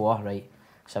night before, right?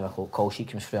 7 o'clock, call sheet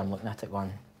comes through, I'm looking at it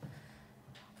going,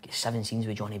 I've got 7 scenes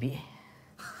with Johnny Beattie.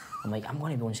 I'm like, I'm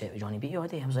going to be on set with Johnny Beattie all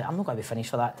day. I was like, I'm not going to be finished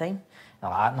for that time.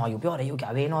 They're like, no, you'll be alright, you'll get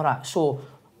away and all that. So,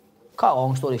 cut a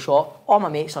long story short, all my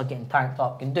mates are getting tanked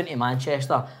up, going down to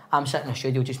Manchester. I'm sitting in the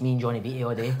studio, just me and Johnny Beattie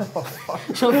all day.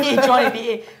 So me and Johnny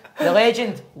Beattie, the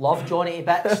legend, love Johnny to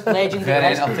bits, legend. Very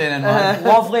entertaining, man.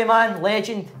 Lovely man,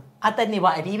 legend. I didn't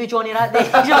want to be with Johnny that day.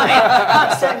 You know what I mean?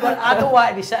 I'm sitting going, I don't want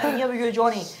to be sitting here with you,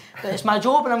 Johnny. But it's my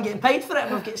job and I'm getting paid for it,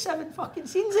 and we've got 7 fucking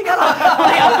scenes together. I'm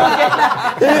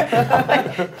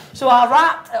not so I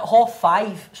wrapped at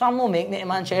 5:30, so I'm not making it to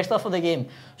Manchester for the game.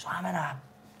 So I'm in a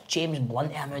James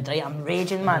Blunt mood, right? I'm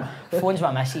raging, man. Phone's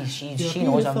my missus, she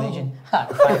knows I'm raging.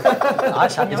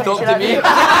 That's him. He's talking to me.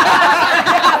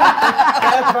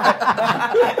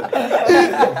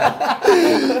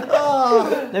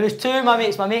 There was 2 of my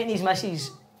mates, my mate and his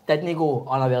missus didn't go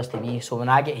unawares to me, so when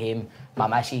I get home, my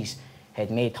missus had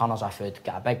made tonners of food,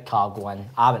 got a big car going.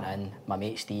 I went in, my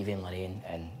mate Stevie and Lorraine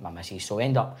and my missus. So we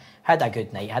ended up, had a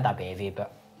good night, had a bevy,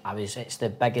 but it's the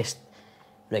biggest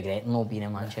regret not being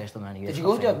in Manchester, man. Did you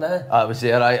go there now? I was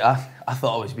there, I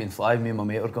thought I was being fly. Me and my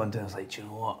mate were going down. I was like, do you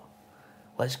know what?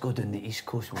 Let's go down the East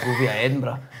Coast, we'll go via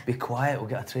Edinburgh, be quiet, we'll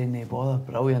get a train, no bother,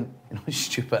 brilliant.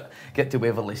 Stupid. Get to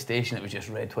Waverley Station, it was just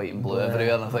red, white and blue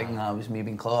everywhere, and I think, it was me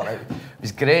being clear. It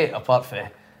was great, apart from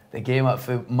the game up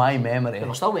for my memory. We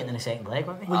were still waiting in the second leg,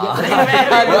 weren't we? I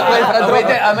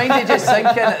mind it just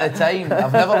sinking at the time.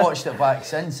 I've never watched it back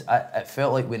since. It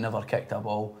felt like we never kicked a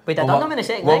ball. We did done them in the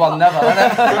second leg. We were never in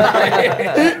it.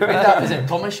 That was it,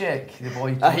 Tomaszek, the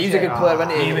boy. He was a good player,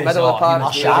 wasn't he? Middle of the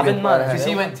park. Shavin, man. Because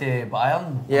he went to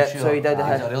Bayern. Yeah, so he did.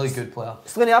 He's a really good player.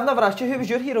 Slinny, I've never asked you, who was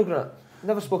your hero growing up?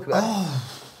 Never spoke about it. Oh,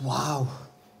 wow.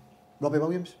 Robbie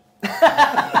Williams.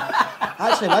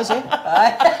 Actually was, eh?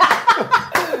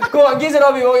 Go on, give us a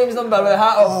Robbie Williams number with a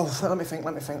hat off. Oh, let me think.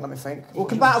 We'll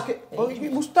come back,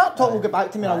 we'll start talking, we'll get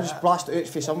back to me and I'll just blast it out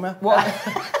for somewhere. What?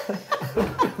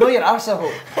 No, your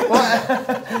arsehole.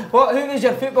 Who was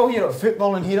your football hero?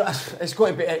 Footballing hero, it's got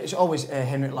to be, it's always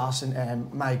Henrik Larsson.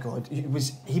 My God, he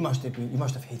must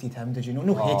have hated him, did you know?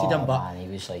 No, hated him, but... Man, he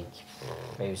was like...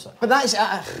 But that's,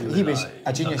 he was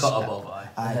a genius. I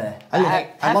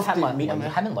love to meet him.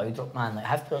 Him and Laudrup, man, like,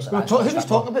 have players Who was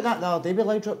talking about that the other day with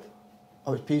Laudrup?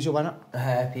 Oh, it's Pizzo, wasn't it?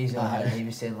 Pizzo, he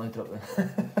was saying Laudrup.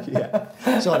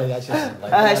 Yeah. Sorry, that's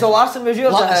just... So Larsson was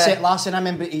yours? Larsson, I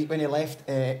remember when he left,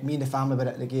 me and the family were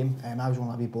at the game, I was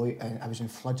only a wee boy, and I was in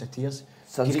floods of tears.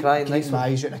 Son's crying, nice. My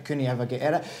eyes out, and I couldn't ever get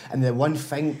at it. And the one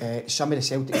thing, some of the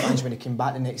Celtic fans, when he came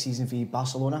back the next season for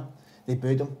Barcelona, they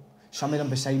booed him. Some of them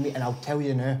beside me, and I'll tell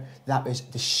you now, that was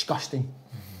disgusting.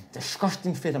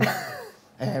 Disgusting for them.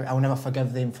 I'll never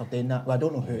forgive them for doing that. Well, I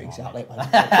don't know who exactly.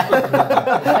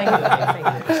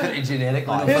 It's pretty generic.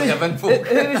 Unforgiving folk.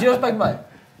 Who was yours, big man?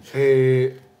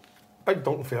 Big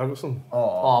Duncan Ferguson.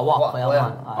 Oh, what a player,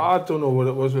 man. I don't know what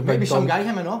it was with Maybe Big some Duncan.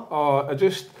 guy him, I know.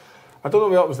 I don't know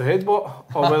whether it was the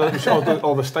headbutt or whether it was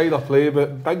or the style of play,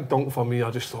 but Big Dunk for me,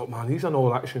 I just thought, man, he's an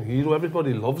all-action hero.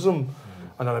 Everybody loves him.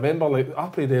 And I remember, like, I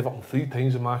played Everton 3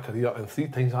 times in my career, and 3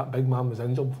 times that big man was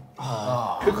injured.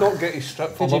 Could not get his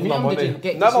strip for love nor money.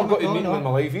 Never got to meet him in my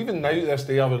life. Even now, to this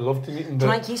day, I would love to meet him. Do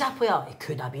you think he's a player? He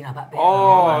could have been a bit better.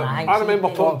 I remember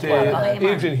talking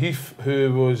to Adrian Heath,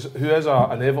 who is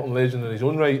an Everton legend in his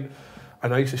own right,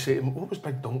 and I used to say to him, what was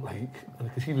Big Dunk like?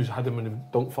 And because had him when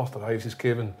Dunk first arrived, he says,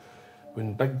 Kevin,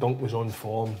 when Big Dunk was on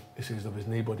form, he says there was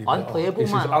nobody better. Unplayable, he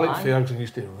says man. Alex Ferguson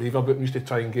used to rave about him, used to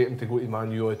try and get him to go to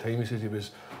Man U all the time. He says he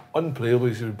was unplayable,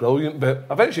 he was brilliant, but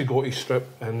eventually got his strip,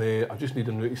 and I just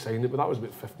needed him to sign it, but that was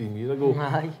about 15 years ago.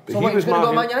 But so what, you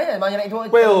got Man United? Man United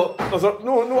wanted well,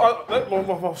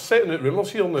 we're setting out rumours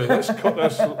here now. Let's cut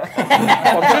this. I'm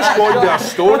just going to a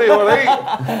story,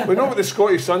 alright? We know what the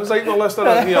Scottish Sun's like, they're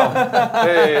listening in here.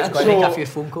 It's going to make a few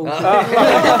phone calls.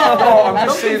 No, I'm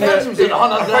just saying that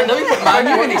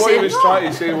what he was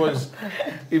trying to say was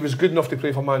he was good enough to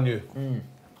play for Man U.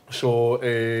 So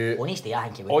on his day, I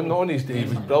think he would. On his day, he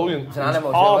was brilliant. He's an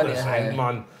animal, hard as heck,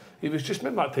 man. He was just,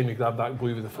 remember that time he grabbed that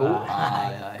boy with the throat?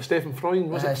 Stephen Freund,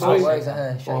 was it Freund?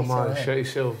 Oh man, shit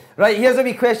himself. Right, here's a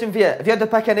wee question for you. If you had to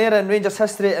pick an era in Rangers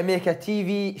history to make a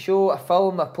TV show, a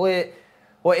film, a play,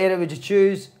 what era would you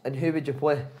choose and who would you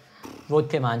play? Road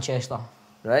to Manchester.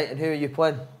 Right, and who are you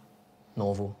playing?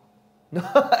 Novo.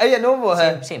 Are you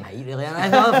Novo? Same height, really. I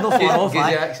know, no far off. Gives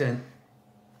you accent.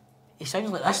 He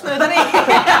sounds like this now, doesn't he?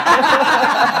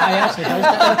 I actually does.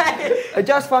 I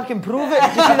just fucking prove it. Did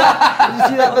you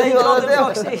see that video the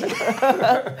other day?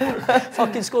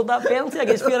 Fucking scored that penalty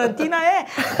against Fiorentina, eh?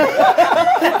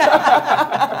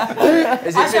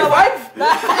 Is it your wife?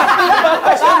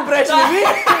 That's impressing me.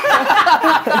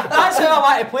 That's how I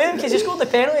want to play him, because he scored the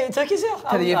penalty and took himself.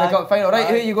 To the FA Cup final. Right,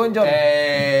 who are you going, John?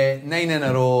 9 in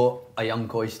a row, a young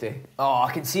Coisty. Oh,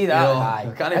 I can see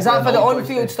that. Is that for the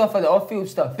on-field stuff or the off-field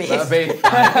stuff? Both. Need to be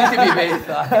both.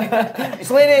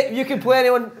 Slaney, if you could play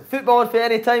anyone, footballer for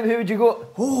any time, who would you go?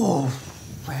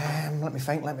 Let me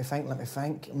think.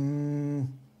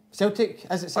 Celtic,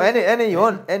 is it Celtic? Any you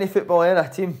want, any football era,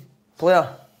 team, player.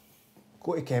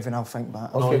 Go to Kevin, I'll think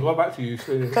back. No, go back to you,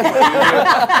 Slaney.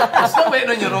 I'm still waiting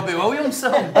on your Robbie Williams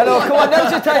song. I know, come on,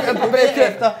 now's your time to break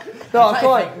it. No, come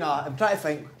on. I'm trying to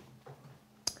think.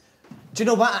 Do you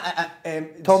know what?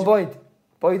 Tom Boyd.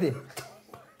 Boydie.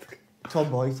 Tom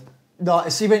Boyd. No,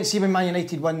 see when Man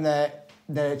United won the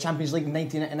Champions League in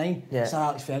 1999? Yeah. Sir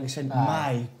Alex Ferguson.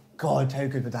 My God, how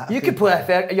good would that have You been? could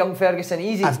play a young Ferguson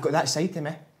easy. I've got that side to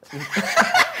me.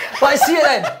 Let's see it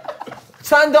then.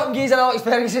 Stand up and gaze at Alex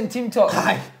Ferguson team talk.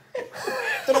 Aye.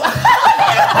 He was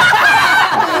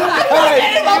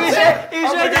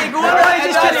ready to go. He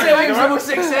just couldn't He was the most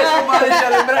successful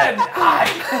manager in Britain.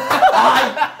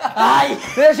 Aye.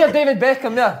 There's your David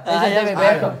Beckham there. There's your David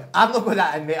Beckham. I've not got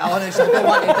that in me. I honestly don't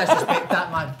want to disrespect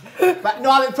that man. But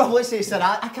no, I would probably say Sir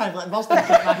I can't let Burston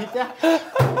keep my head there.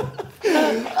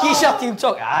 He's your team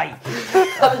talk. Aye.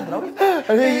 That was brilliant.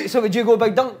 And so would you go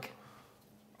Big Dunk?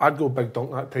 I'd go Big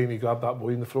Dunk that time he grabbed that boy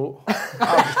in the throat.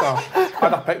 I'd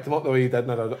have picked him up the way he did,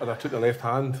 and I'd have took the left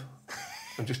hand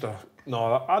and just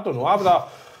no, I don't know. I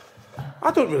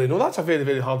don't really know. That's a very,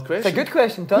 very hard question. It's a good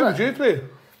question, Who Tom. would you play?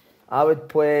 I would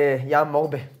play Jan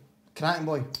Mulby. Cranton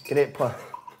boy. Great player.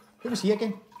 Who was he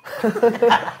again? Come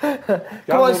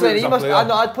on, Slaney, you must.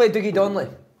 I'd play Dougie Donnelly.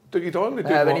 Dougie Donnelly?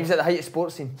 When he was at the height of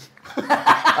sports scene.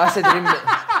 That's the dream.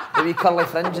 The wee curly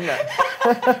fringe in that.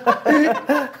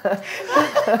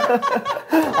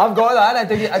 I've got that, I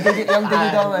do get young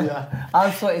Dougie Donnelly. Yeah.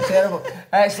 Absolutely terrible.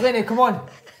 Slaney, come on.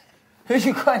 Who's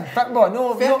you going? Football?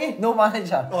 No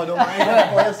manager. Oh no,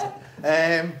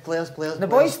 players. The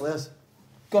boys? Players.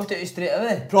 Got it straight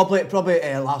away. Probably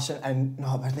Larson and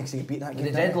no, I think they get beat that game.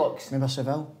 The didn't they? Dreadlocks. Remember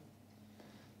Seville?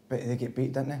 But they get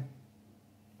beat, didn't they?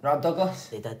 Rob Douglas.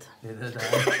 They did. So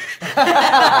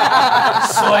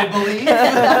I believe.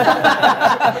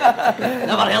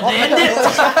 Never heard the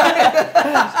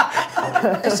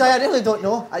end. So I really don't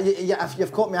know.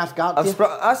 You've caught me off guard. That's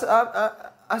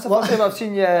the first time I've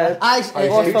seen you lost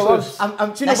for words.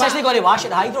 I'm tuning This isn't going to wash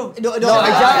at the Hydro. No,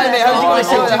 exactly, mate. How's he going to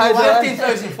say what the Hydro is?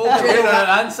 15,000 folk waiting on an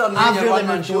answer. I've really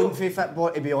been going for football,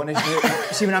 to be honest.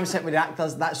 See, when I'm sitting with the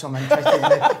actors, that's what I'm interested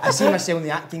in. I see myself in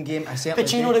the acting game. I certainly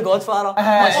Pacino, do. the Godfather.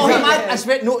 I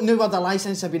swear, no word of lie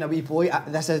since I've been a wee boy.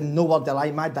 This is no word of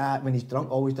lie. My dad, when he's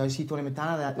drunk, always does. See Tony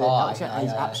Montana,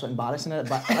 he's absolutely embarrassing in it.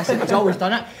 But listen, he's always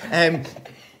done it.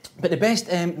 But the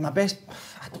best, my best,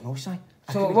 I don't know, Si.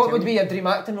 So what would be your dream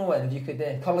acting role then, if you could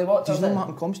Curly Watts? Do you know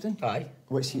Martin Compston? Aye.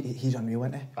 He's unreal,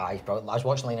 isn't he? Aye, he's brilliant. I was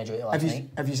watching Line of Duty last night.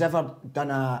 Have you ever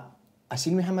done a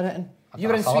scene with him or anything? You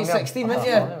were in Sweet 16, weren't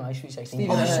you? Aye, Sweet 16.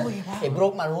 He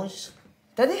broke my nose.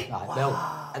 Did he? Aye,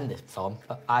 well, in the film.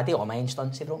 But I do all mine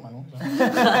stunts, he broke my nose. Do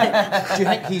you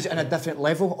think he's in a different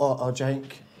level, or do you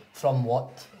think... From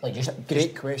what? Like just...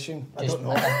 Great question. I don't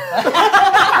know.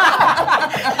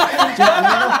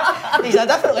 He's a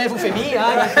different level for me,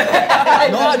 aye.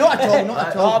 Not at all, not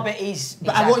at all. No, but he's...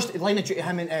 But I watched Line of Duty,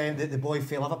 him and the boy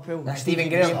for Liverpool. Stephen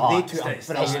Graham. They two are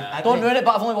brilliant. Don't ruin it,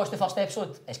 but I've only watched the first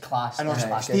episode. It's class. I know,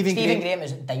 Stephen Graham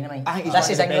is dynamite. I think he's this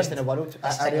one is of the England. best in the world.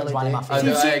 This I really one of my do.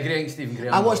 favourites. I agree with Stephen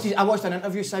Graham. I watched an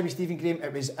interview with Stephen Graham.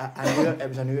 It was an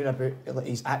hour about like,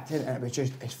 his acting, and it was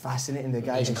just it's fascinating. The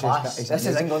guy He's is class. Just, This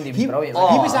is England. He was brilliant.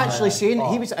 He was actually saying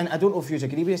he was, and I don't know if you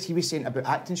agree with this. He was saying about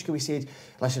acting school. He said,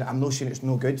 "Listen, I'm not saying it's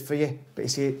no good for you," but he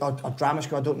said, or drama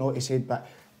school. I don't know what he said, but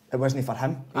it wasn't for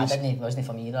him. It wasn't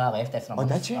for me either. I left after a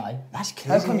month. Oh, did you? Aye. That's crazy.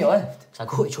 How come you left? Because I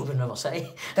go to Children River City.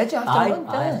 Did you after Aye, a month?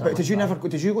 aye. But did you never?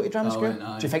 Did you go to drama school? went,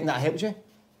 aye. Do you think that helped you?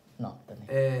 No,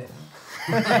 didn't.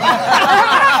 Can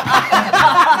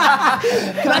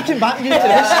I come back to you to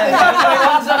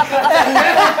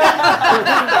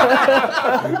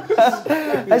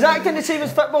this? Is acting the same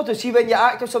as football? To see when you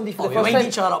act with somebody for the we first wind time,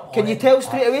 each other up. can you tell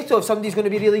straight away if somebody's going to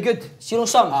be really good? Do you know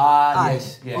something?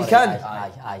 Yes. You can.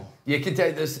 Aye. You can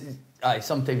tell this.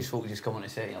 Sometimes folk just come on the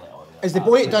set and you're like, oh, yeah. Is the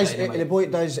boy that does? The boy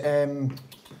that does?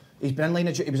 He's been in Line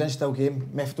of Duty. He was in Still Game.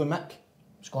 Method Mick.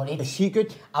 Scotty. Is he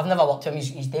good? I've never worked with him.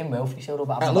 He's doing well for himself,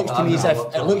 but It looks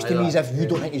to me as if you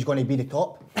don't think he's going to be the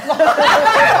top.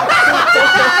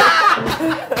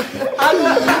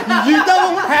 You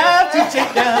don't have to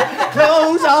take your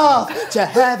clothes off to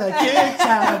have a good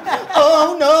time.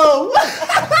 Oh no!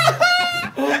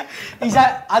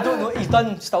 I don't know. He's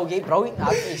done Still Game, brilliant.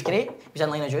 He's great. He's in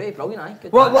Line of Duty, brilliant. Aye.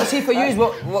 Good. What's he for you?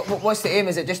 What's the aim?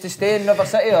 Is it just to stay in River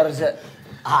City, or is it?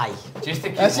 Aye. Just to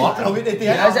keep Is working. that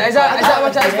Is that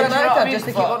what it is for an actor? Just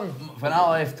to keep working. When I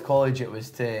left college, it was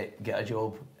to get a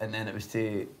job, and then it was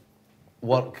to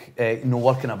work,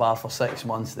 work in a bar for 6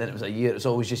 months. Then it was a year. It was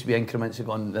always just be increments of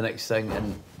going the next thing.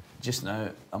 And just now,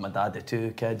 I'm a dad of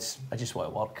 2 kids. I just want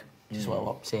to work.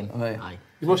 Same. Aye.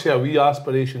 You must have a wee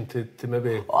aspiration to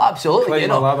maybe Oh, absolutely.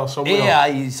 climb a ladder somewhere.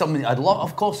 Yeah, something I'd love.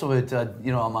 Of course, I would.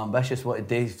 I'm ambitious. Want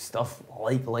to do stuff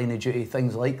like Line of Duty,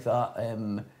 things like that.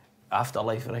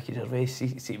 Afterlife of Ricky Gervais, see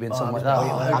being something like that.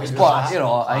 that was But class. I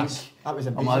think That was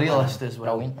I'm a amazing. realist as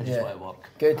well. Brilliant. I just want to work.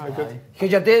 Good. Because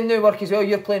you're doing new work as well.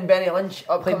 You're playing Benny Lynch.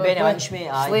 Playing Benny Lynch, mate,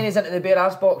 aye. Slaney's into the bare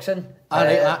ass boxing. I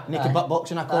like that. Naked butt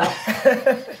boxing, I call it.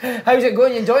 How's it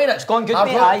going? You enjoying it? It's gone good, I've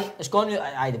mate. watched- Aye. It's gone.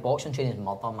 Aye, the boxing training is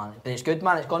murder, man. But it's good,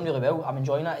 man. It's gone really well. I'm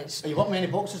enjoying it. It's Are you working any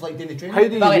boxes like doing the training? How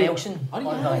do you Billy reach- Nelson. Are you?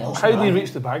 Billy Nelson. How do you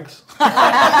reach the bags?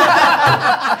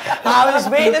 I was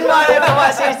waiting, man, for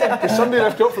what says to Does somebody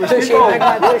lift you up for the Tushy, skateball? big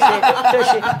man,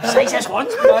 tushy. Size this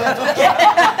once. What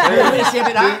are you going to say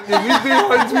about that? The would be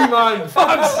hunts me, man.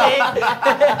 Fuck's sake.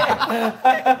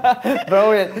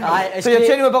 Brilliant. Aye, it's So you're great.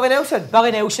 training with Billy Nelson?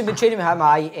 Billy Nelson, been training with him,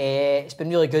 aye. It's been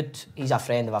really good. He's a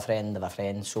friend of a friend of a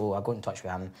friend, so I got in touch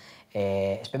with him.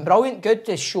 It's been brilliant, good.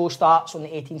 The show starts on the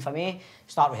 18th of May.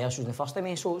 Start rehearsals on the 1st of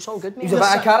May, so it's all good, mate. He's a bit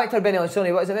of character, Benny Lynch.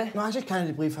 What is it, eh? No, I just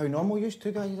can't believe how normal you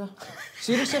two guys are.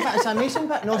 Seriously, but it's amazing.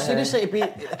 But no, seriously, to be,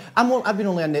 I've been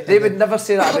only in the. They would never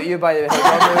say that about you, by the way.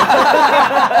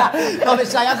 No, but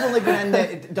see, I've only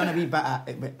been done a wee bit of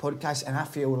podcast, and I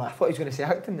feel like I thought he was going to say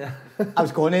acting there. I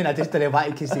was going in. I just didn't want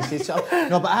to because they said so.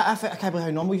 No, but I can't believe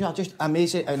how normal you are. Just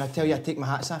amazing, and I tell you, I take my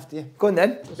hats off to you. Go on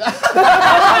then.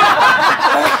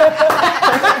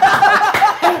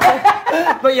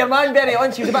 But your man Benny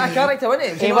Lynch, he was a bit of character,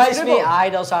 wasn't he? He was, mate. Aye,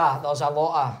 there's a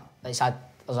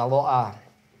lot of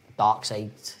dark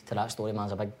side to that story, man.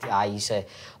 There's a big, he's a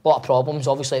lot of problems.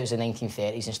 Obviously, it was the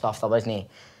 1930s and stuff. There wasn't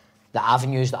the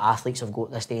avenues that athletes have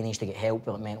got this day and age to get help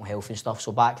with like mental health and stuff.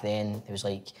 So back then, it was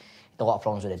like a lot of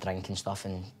problems with the drinking stuff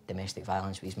and domestic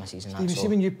violence with his missus and that. You So see,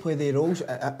 when you play the roles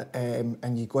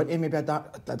and you go into maybe a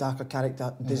darker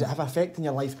character, does it have an effect in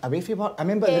your life away from work? I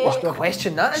remember the story.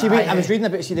 Question that. See, I was reading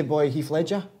about the boy Heath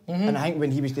Ledger, and I think when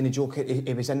he was doing the joke,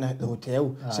 he was in the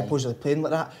hotel, supposedly playing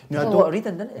like that. No, I don't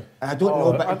reading, didn't he? I don't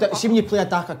know, but see, when you play a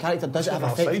darker character, does it have an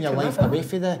effect in your life away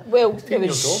from the? well, there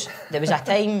was a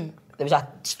time, there was a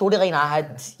storyline I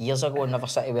had years ago in River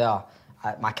City where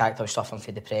my character was suffering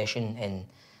from depression and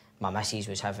my missus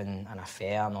was having an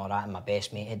affair and all that, and my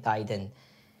best mate had died. And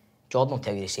Jordan will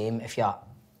tell you the same. If you're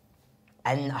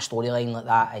in a storyline like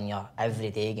that and you're every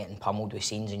day getting pummeled with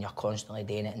scenes and you're constantly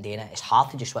doing it, it's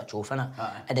hard to just switch off in it.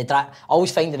 And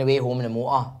always finding a way home in the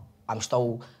motor,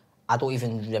 I don't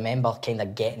even remember kind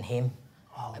of getting home.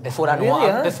 Before I know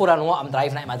it, I'm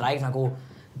driving into my drive and I go,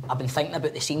 I've been thinking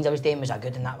about the scenes I was doing, was I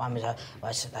good in that one, was I,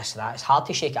 this, that. It's hard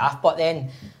to shake it off, but then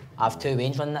I have two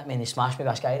Waynes running at me and they smashed me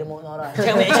with a Sky remote and all that.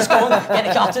 Tell me to just go on, get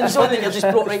the curtains on and you're just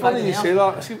brought right back in you say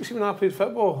that. See when I played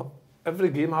football, every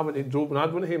game I went to drove, when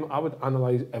I'd went to him, I would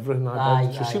analyse everything I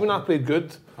did. So see when I played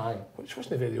good, which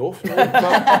wasn't very often,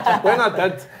 but when I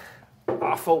did,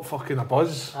 I felt fucking a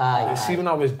buzz. See when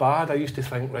I was bad, I used to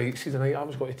think, right, see the night I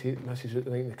was going to take Mrs. out the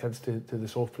night and the kids to the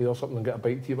soft play or something and get a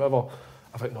bite to you, whatever.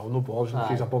 I think no balls in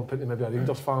case I bump into maybe a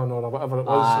Rangers fan or whatever it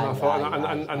was. And I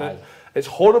thought, it's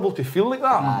horrible to feel like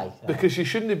that because you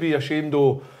shouldn't be ashamed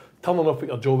of turning up at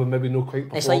your job and maybe not quite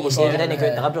performing. It's like you say, you didn't go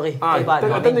out deliberately. I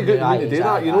didn't get to do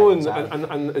that, you know,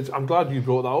 and I'm glad you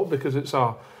brought that up because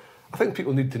I think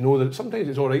people need to know that sometimes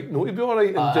it's all right not to be all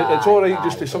right, and it's all right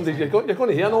just to somebody you're going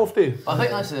to hear an off day. I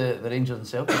think that's the Rangers and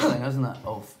Celtic thing, isn't it?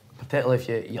 Of particularly if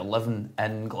you're living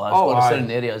in Glasgow or certain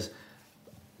areas.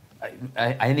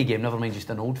 Any game, never mind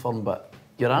just an Old Firm, but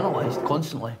you're analysed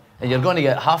constantly, and you're going to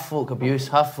get half folk abuse,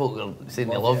 half folk are saying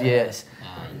they love you.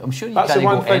 I'm sure you can't go anywhere. That's the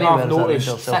one thing I've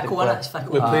noticed. Fickle,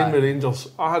 with playing with Rangers,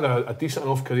 I had a decent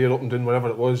enough career up and down wherever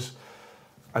it was.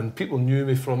 And people knew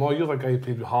me from, you're the guy who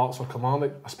played with Hearts or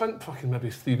Kilmarnock. I spent fucking maybe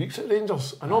 3 weeks at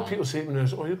Rangers. I know people say to me,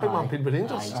 you're a big man played with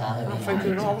Rangers. And I'm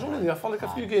thinking, no, I was only there for like a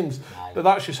few games. But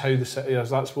that's just how the city is.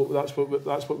 That's what we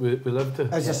live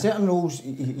to. Is there certain roles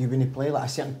you wouldn't play, like a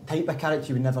certain type of character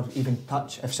you would never even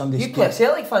touch if somebody's... You play a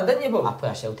Celtic fan, didn't you, Bob? I play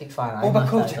a Celtic fan. Oh, my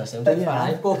God. A Celtic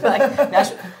fan.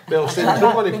 Well, he's not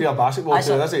going to play a basketball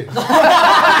player, is he?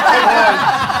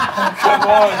 Come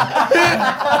on.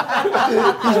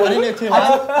 He's winning it too,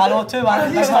 man. I know, too,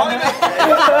 man.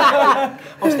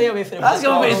 I'll stay away from him. That's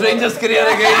going to be his Rangers career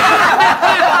again.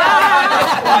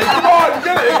 Come on,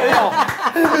 get it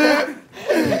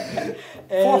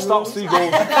here. 4 starts, 3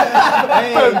 goals.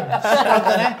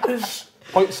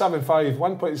 0.75,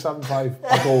 1.75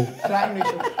 a goal.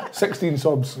 16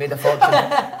 subs. Made a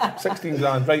fortune. 16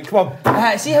 grand. Right, come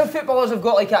on. See how footballers have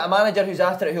got like a manager who's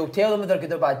after it, who'll tell them if they're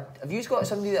good or bad. Have you got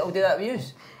somebody that'll do that with you?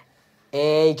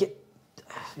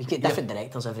 You get different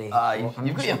directors every...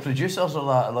 You've got your producers or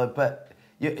that, but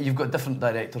you've got different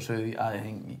directors who I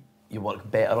think you work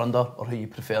better under or who you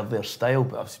prefer their style,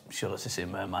 but I'm sure it's the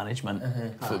same with management,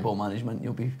 football management.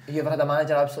 You'll be... Have you ever had a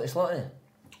manager absolutely slaughtering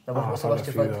you? What's the worst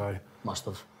you've had? Must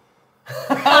have.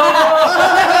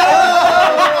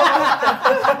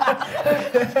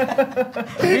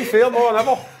 To be fair, no,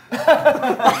 never. No,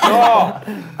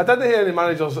 I didn't hear any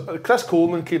managers. Chris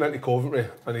Coleman came into Coventry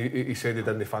and he said he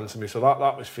didn't fancy me, so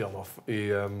that was fair enough.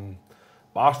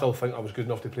 But I still think I was good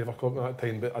enough to play for Coventry at that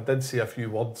time, but I did say a few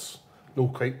words, no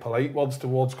quite polite words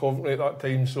towards Coventry at that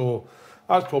time, so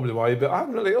that's probably why. But I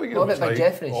haven't really... What about Big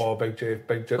Jeffries? Oh, Big Jeff.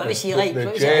 What was he like?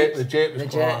 The Jet was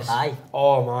class. Aye.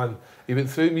 Oh man, he went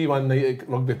through me one night at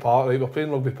Rugby Park, right? We were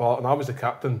playing Rugby Park and I was the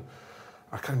captain.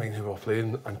 I can't mind who we were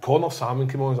playing, and Connor Salmon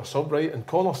came on as a sub, right? And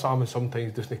Connor Salmon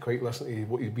sometimes doesn't quite listen to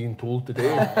what he's being told to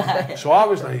do. So I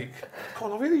was like,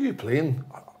 Connor, where are you playing?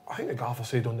 I think the gaffer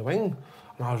said on the wing.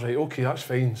 And I was like, okay, that's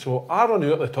fine. So I run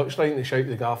out of the touchline to shout to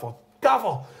the gaffer,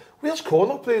 Gaffer, where's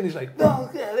Connor playing? He's like, no.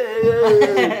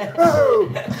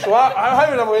 So I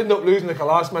would have ended up losing like a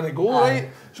last minute goal, right?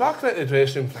 So I came into the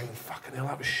dressing room thinking, fucking hell,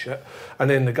 that was shit. And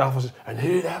then the gaffer says, and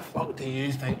who the fuck do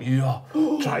you think you are?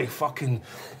 Try fucking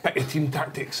pick your team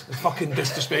tactics and fucking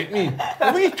disrespect me. What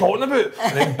are you talking about?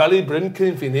 And then Billy Bryn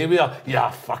came from nowhere,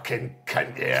 yeah, fucking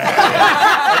cunt,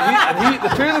 yeah. And the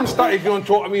two of them started going to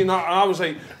talk to me and I was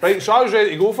like, right, so I was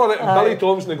ready to go for it. And Billy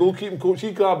Thompson, the goalkeeping coach,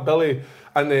 he grabbed Billy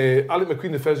and Alec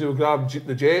McQueen, the physio, grabbed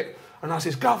the Jet. And I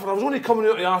says, Gaffer, I was only coming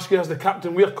out to ask you as the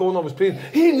captain where Connor was playing.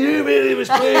 He knew where he was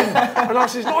playing. And I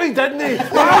says, no, he didn't. No, he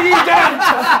didn't.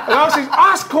 And I says,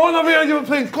 ask Connor where you were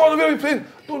playing. Connor, where were you playing?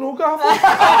 Don't know, Gaffer.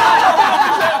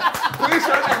 Police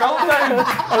at the meltdown.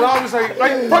 And I was like,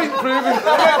 right, point proven.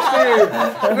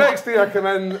 The next day I come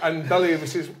in and Billy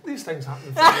says, these things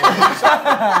happen.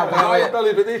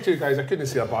 Billy, but they two guys, I couldn't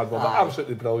say a bad word. They're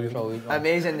absolutely brilliant.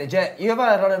 Amazing. The Jet, you ever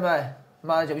run in my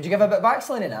manager? Would you give a bit back,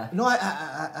 Slaney, now? No,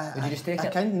 would you just take it? I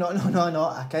can. No.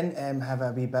 I can have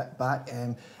a wee bit back,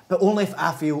 but only if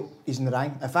I feel he's in the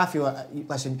wrong. If I feel,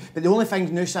 listen. But the only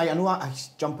thing now, I know I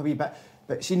jump a wee bit,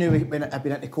 but see now when I've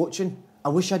been into coaching, I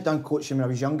wish I'd done coaching when I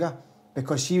was younger,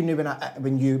 because see now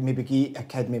when you maybe get a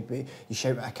kid, maybe you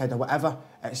shout at a kid or whatever,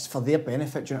 it's for their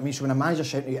benefit. Do you know what I mean? So when a manager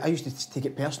shouted at you, I used to take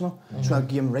it personal, so I'd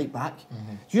give him right back.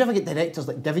 Do you ever get directors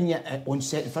like giving you on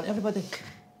set in front of everybody?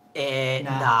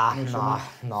 Nah.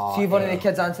 So if one of the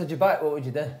kids answered you back, what would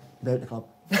you do? Be out the club.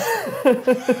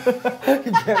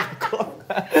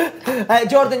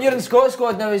 Jordan, you're in Scott's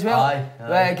squad now as well.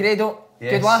 Aye. Grado,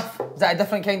 Yes. Good laugh? Is that a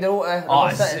different kind of role to Oh,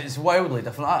 River City? it's wildly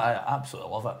different. I absolutely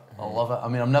love it. I love it. I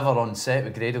mean, I'm never on set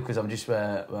with Grado because I'm just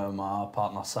with my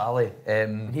partner Sally.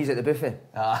 He's at the buffet.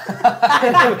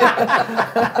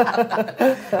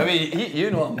 I mean, you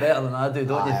know him better than I do,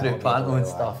 don't you? Through panto and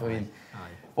stuff. I mean,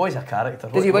 boy's a character.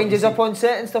 Does he wind you up on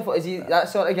set and stuff? Is he that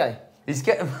sort of guy? He's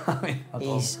getting. I mean,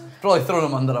 he's probably throwing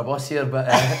him under a bus here, but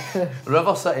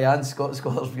River City and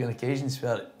Scotland's been occasions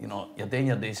where you're doing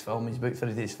your day's film. He's booked for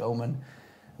a day's filming,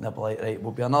 and they'll be like, right,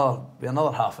 we'll be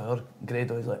another half hour.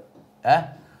 Grado is like,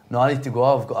 no, I need to go.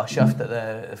 I've got a shift at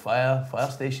the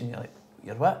fire station. You're like,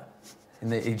 you're what?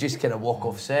 And he just kind of walk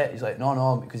off set. He's like,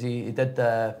 no, because he did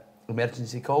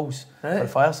emergency calls for the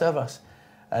fire service.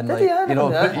 And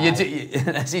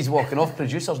as he's walking off,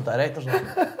 producers and directors are like,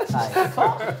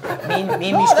 me and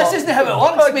no, this isn't how it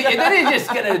works, mate. You didn't just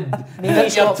get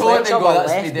your tone and go,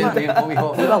 that's me dead, Dave. We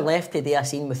were left to do a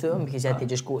scene without him because he had to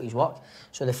just go to his work.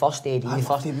 So the first AD,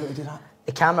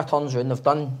 the camera turns round, they've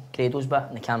done Grado's bit,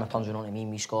 and the camera turns round on me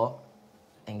and Scott,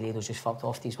 and Grado's just fucked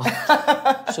off to his work.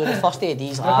 So the first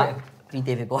AD's like, read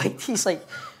David Boyd, he's like,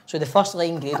 so the first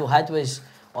line Grado had was,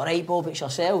 alright Bob, it's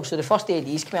yourself. So the first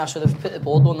AD's come here, so they've put the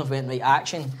board on, they've went, right,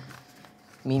 action.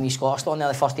 Me and Scott are still on there,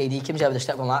 the first AD comes out with the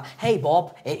stick going like, hey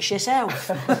Bob, it's yourself.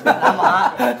 And I'm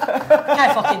like, I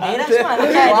can't fucking do this, man.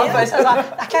 I can't do this.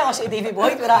 I can't listen to David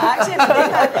Boyd with that accent.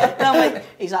 And I'm like,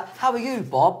 he's like, how are you,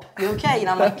 Bob? You okay? And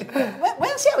I'm like,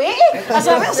 where's it away? I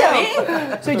said, where's it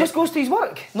away? So he just goes to his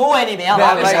work? No anymore.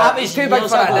 That was too big for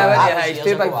that now, he's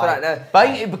too big for that now. But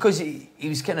I think because he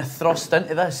was kind of thrust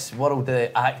into this world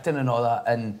of acting and all that,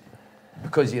 and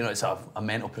because, it's a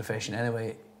mental profession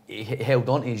anyway, he held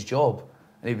on to his job.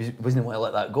 And he wasn't want to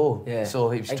let that go. Yeah.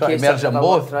 So he was trying to merge them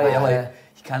both. Right,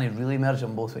 you can't really merge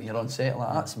them both when you're on set like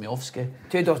that. That's Miofsky.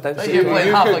 2 doors down. You're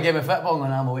playing half a game of football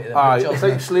and I'm away to the I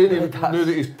think Slaney knew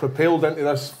that he's propelled into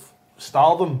this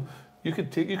stardom. You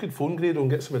could phone Grado and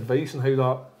get some advice on how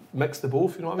that mixed the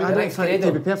both, you know what I mean? I don't think,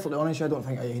 to be perfectly honest, I don't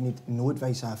think I need no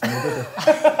advice from nobody.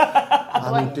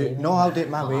 I'll do it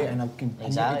my way and I can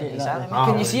exactly.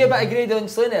 Can you see a bit of Grado and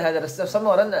Slaney? There's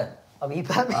similar, isn't there? A wee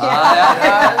bit.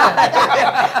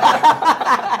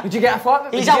 Would you get a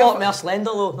flat? He's a lot more slender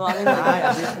though. Know what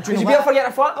I mean? Would you be able to get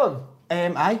a flat on?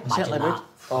 Aye, certainly would.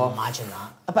 Oh, imagine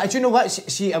that. But do you know what?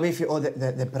 See, away from all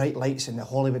the bright lights and the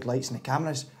Hollywood lights and the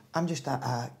cameras, I'm just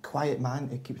a quiet man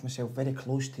who keeps myself very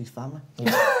close to his family.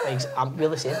 I'm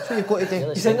really saying. That's what you've got to do.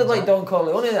 You sounded like Don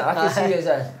Corleone there. I can see you as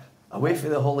a... Away from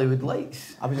the Hollywood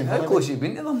lights. I was in How Hollywood. close have you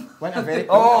been to them? Went a very...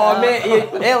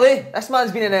 mate, LA. This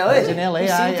man's been in LA. I was in LA,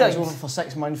 I was over for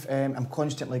 6 months. I'm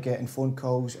constantly getting phone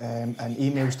calls and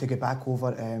emails to get back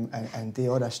over and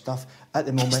do all this stuff. At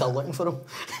the moment... Still looking for him.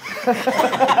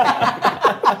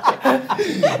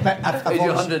 Paid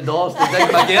you $100 to dig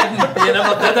my garden. You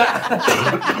never did it.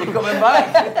 You coming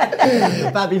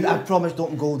back? But I promised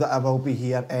Open Goal that I will be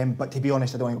here. But to be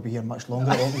honest, I don't think I'll be here much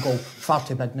longer. Open Goal, far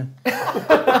too big now.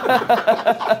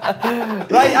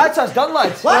 Right, that's us done,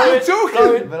 lads. What are you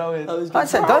joking?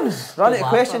 That's it done. Run out of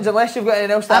questions unless you've got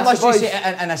anything else to ask. I must just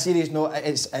say, in a serious note,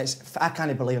 it's I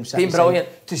can't believe I'm sitting. Been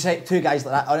brilliant. To say 2 guys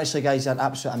like that, honestly, guys, are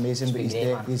absolutely amazing. But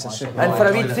he's a super. And for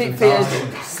a wee treat for you,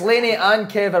 Slaney and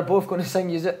Kev are both going to sing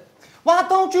you it. Why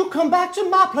don't you come back to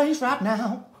my place right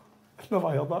now? I've never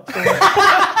heard that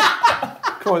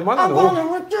song. Come on, man, I know. I wanna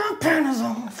rip your panties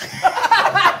off.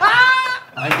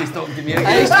 I think he's talking to me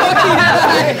again. He's talking.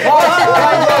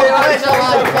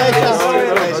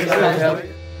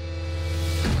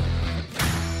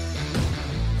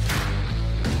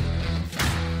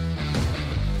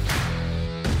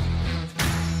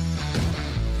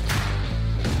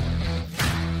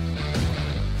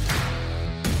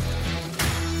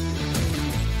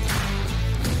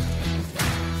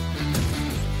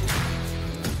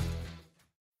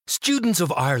 Students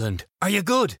of Ireland, are you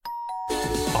good?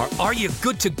 Or are you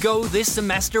good to go this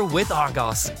semester with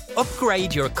Argos?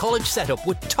 Upgrade your college setup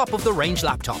with top-of-the-range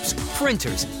laptops,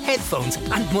 printers, headphones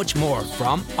and much more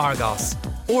from Argos.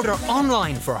 Order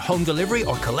online for home delivery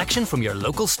or collection from your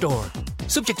local store.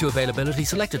 Subject to availability,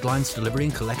 selected lines, delivery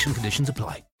and collection conditions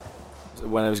apply.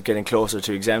 When I was getting closer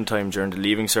to exam time during the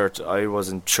leaving cert, I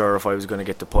wasn't sure if I was going to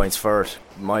get the points for it.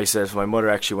 My mother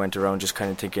actually went around just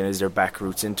kind of thinking, is there back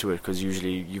routes into it? Because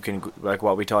usually you can, like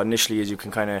what we thought initially is you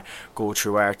can kind of go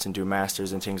through arts and do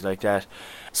masters and things like that.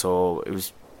 So it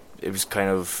was kind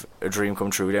of a dream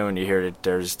come true then when you hear that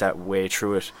there's that way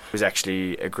through it. It was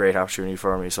actually a great opportunity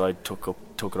for me, so I took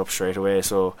it up straight away.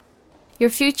 So your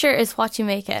future is what you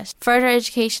make it. Further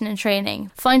education and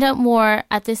training. Find out more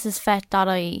at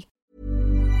thisisfet.ie.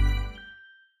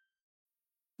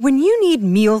 When you need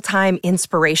mealtime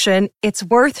inspiration, it's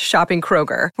worth shopping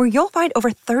Kroger, where you'll find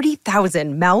over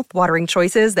 30,000 mouth-watering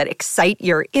choices that excite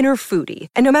your inner foodie.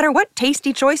 And no matter what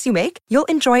tasty choice you make, you'll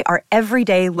enjoy our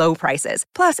everyday low prices,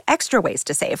 plus extra ways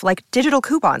to save, like digital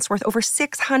coupons worth over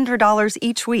 $600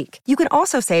 each week. You can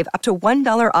also save up to $1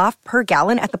 off per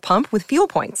gallon at the pump with fuel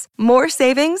points. More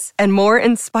savings and more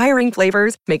inspiring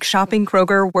flavors make shopping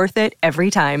Kroger worth it every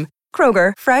time.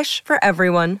 Kroger, fresh for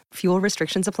everyone. Fuel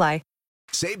restrictions apply.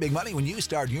 Save big money when you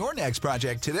start your next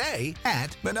project today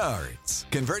at Menards.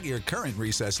 Convert your current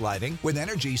recessed lighting with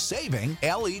energy-saving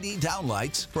LED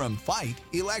downlights from Fight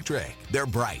Electric. They're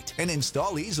bright and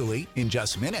install easily in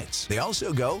just minutes. They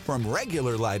also go from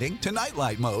regular lighting to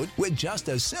nightlight mode with just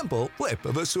a simple flip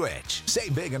of a switch.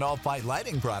 Save big on all Fight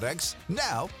lighting products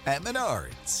now at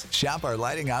Menards. Shop our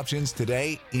lighting options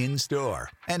today in-store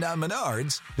and on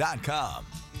Menards.com.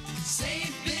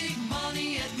 Save big.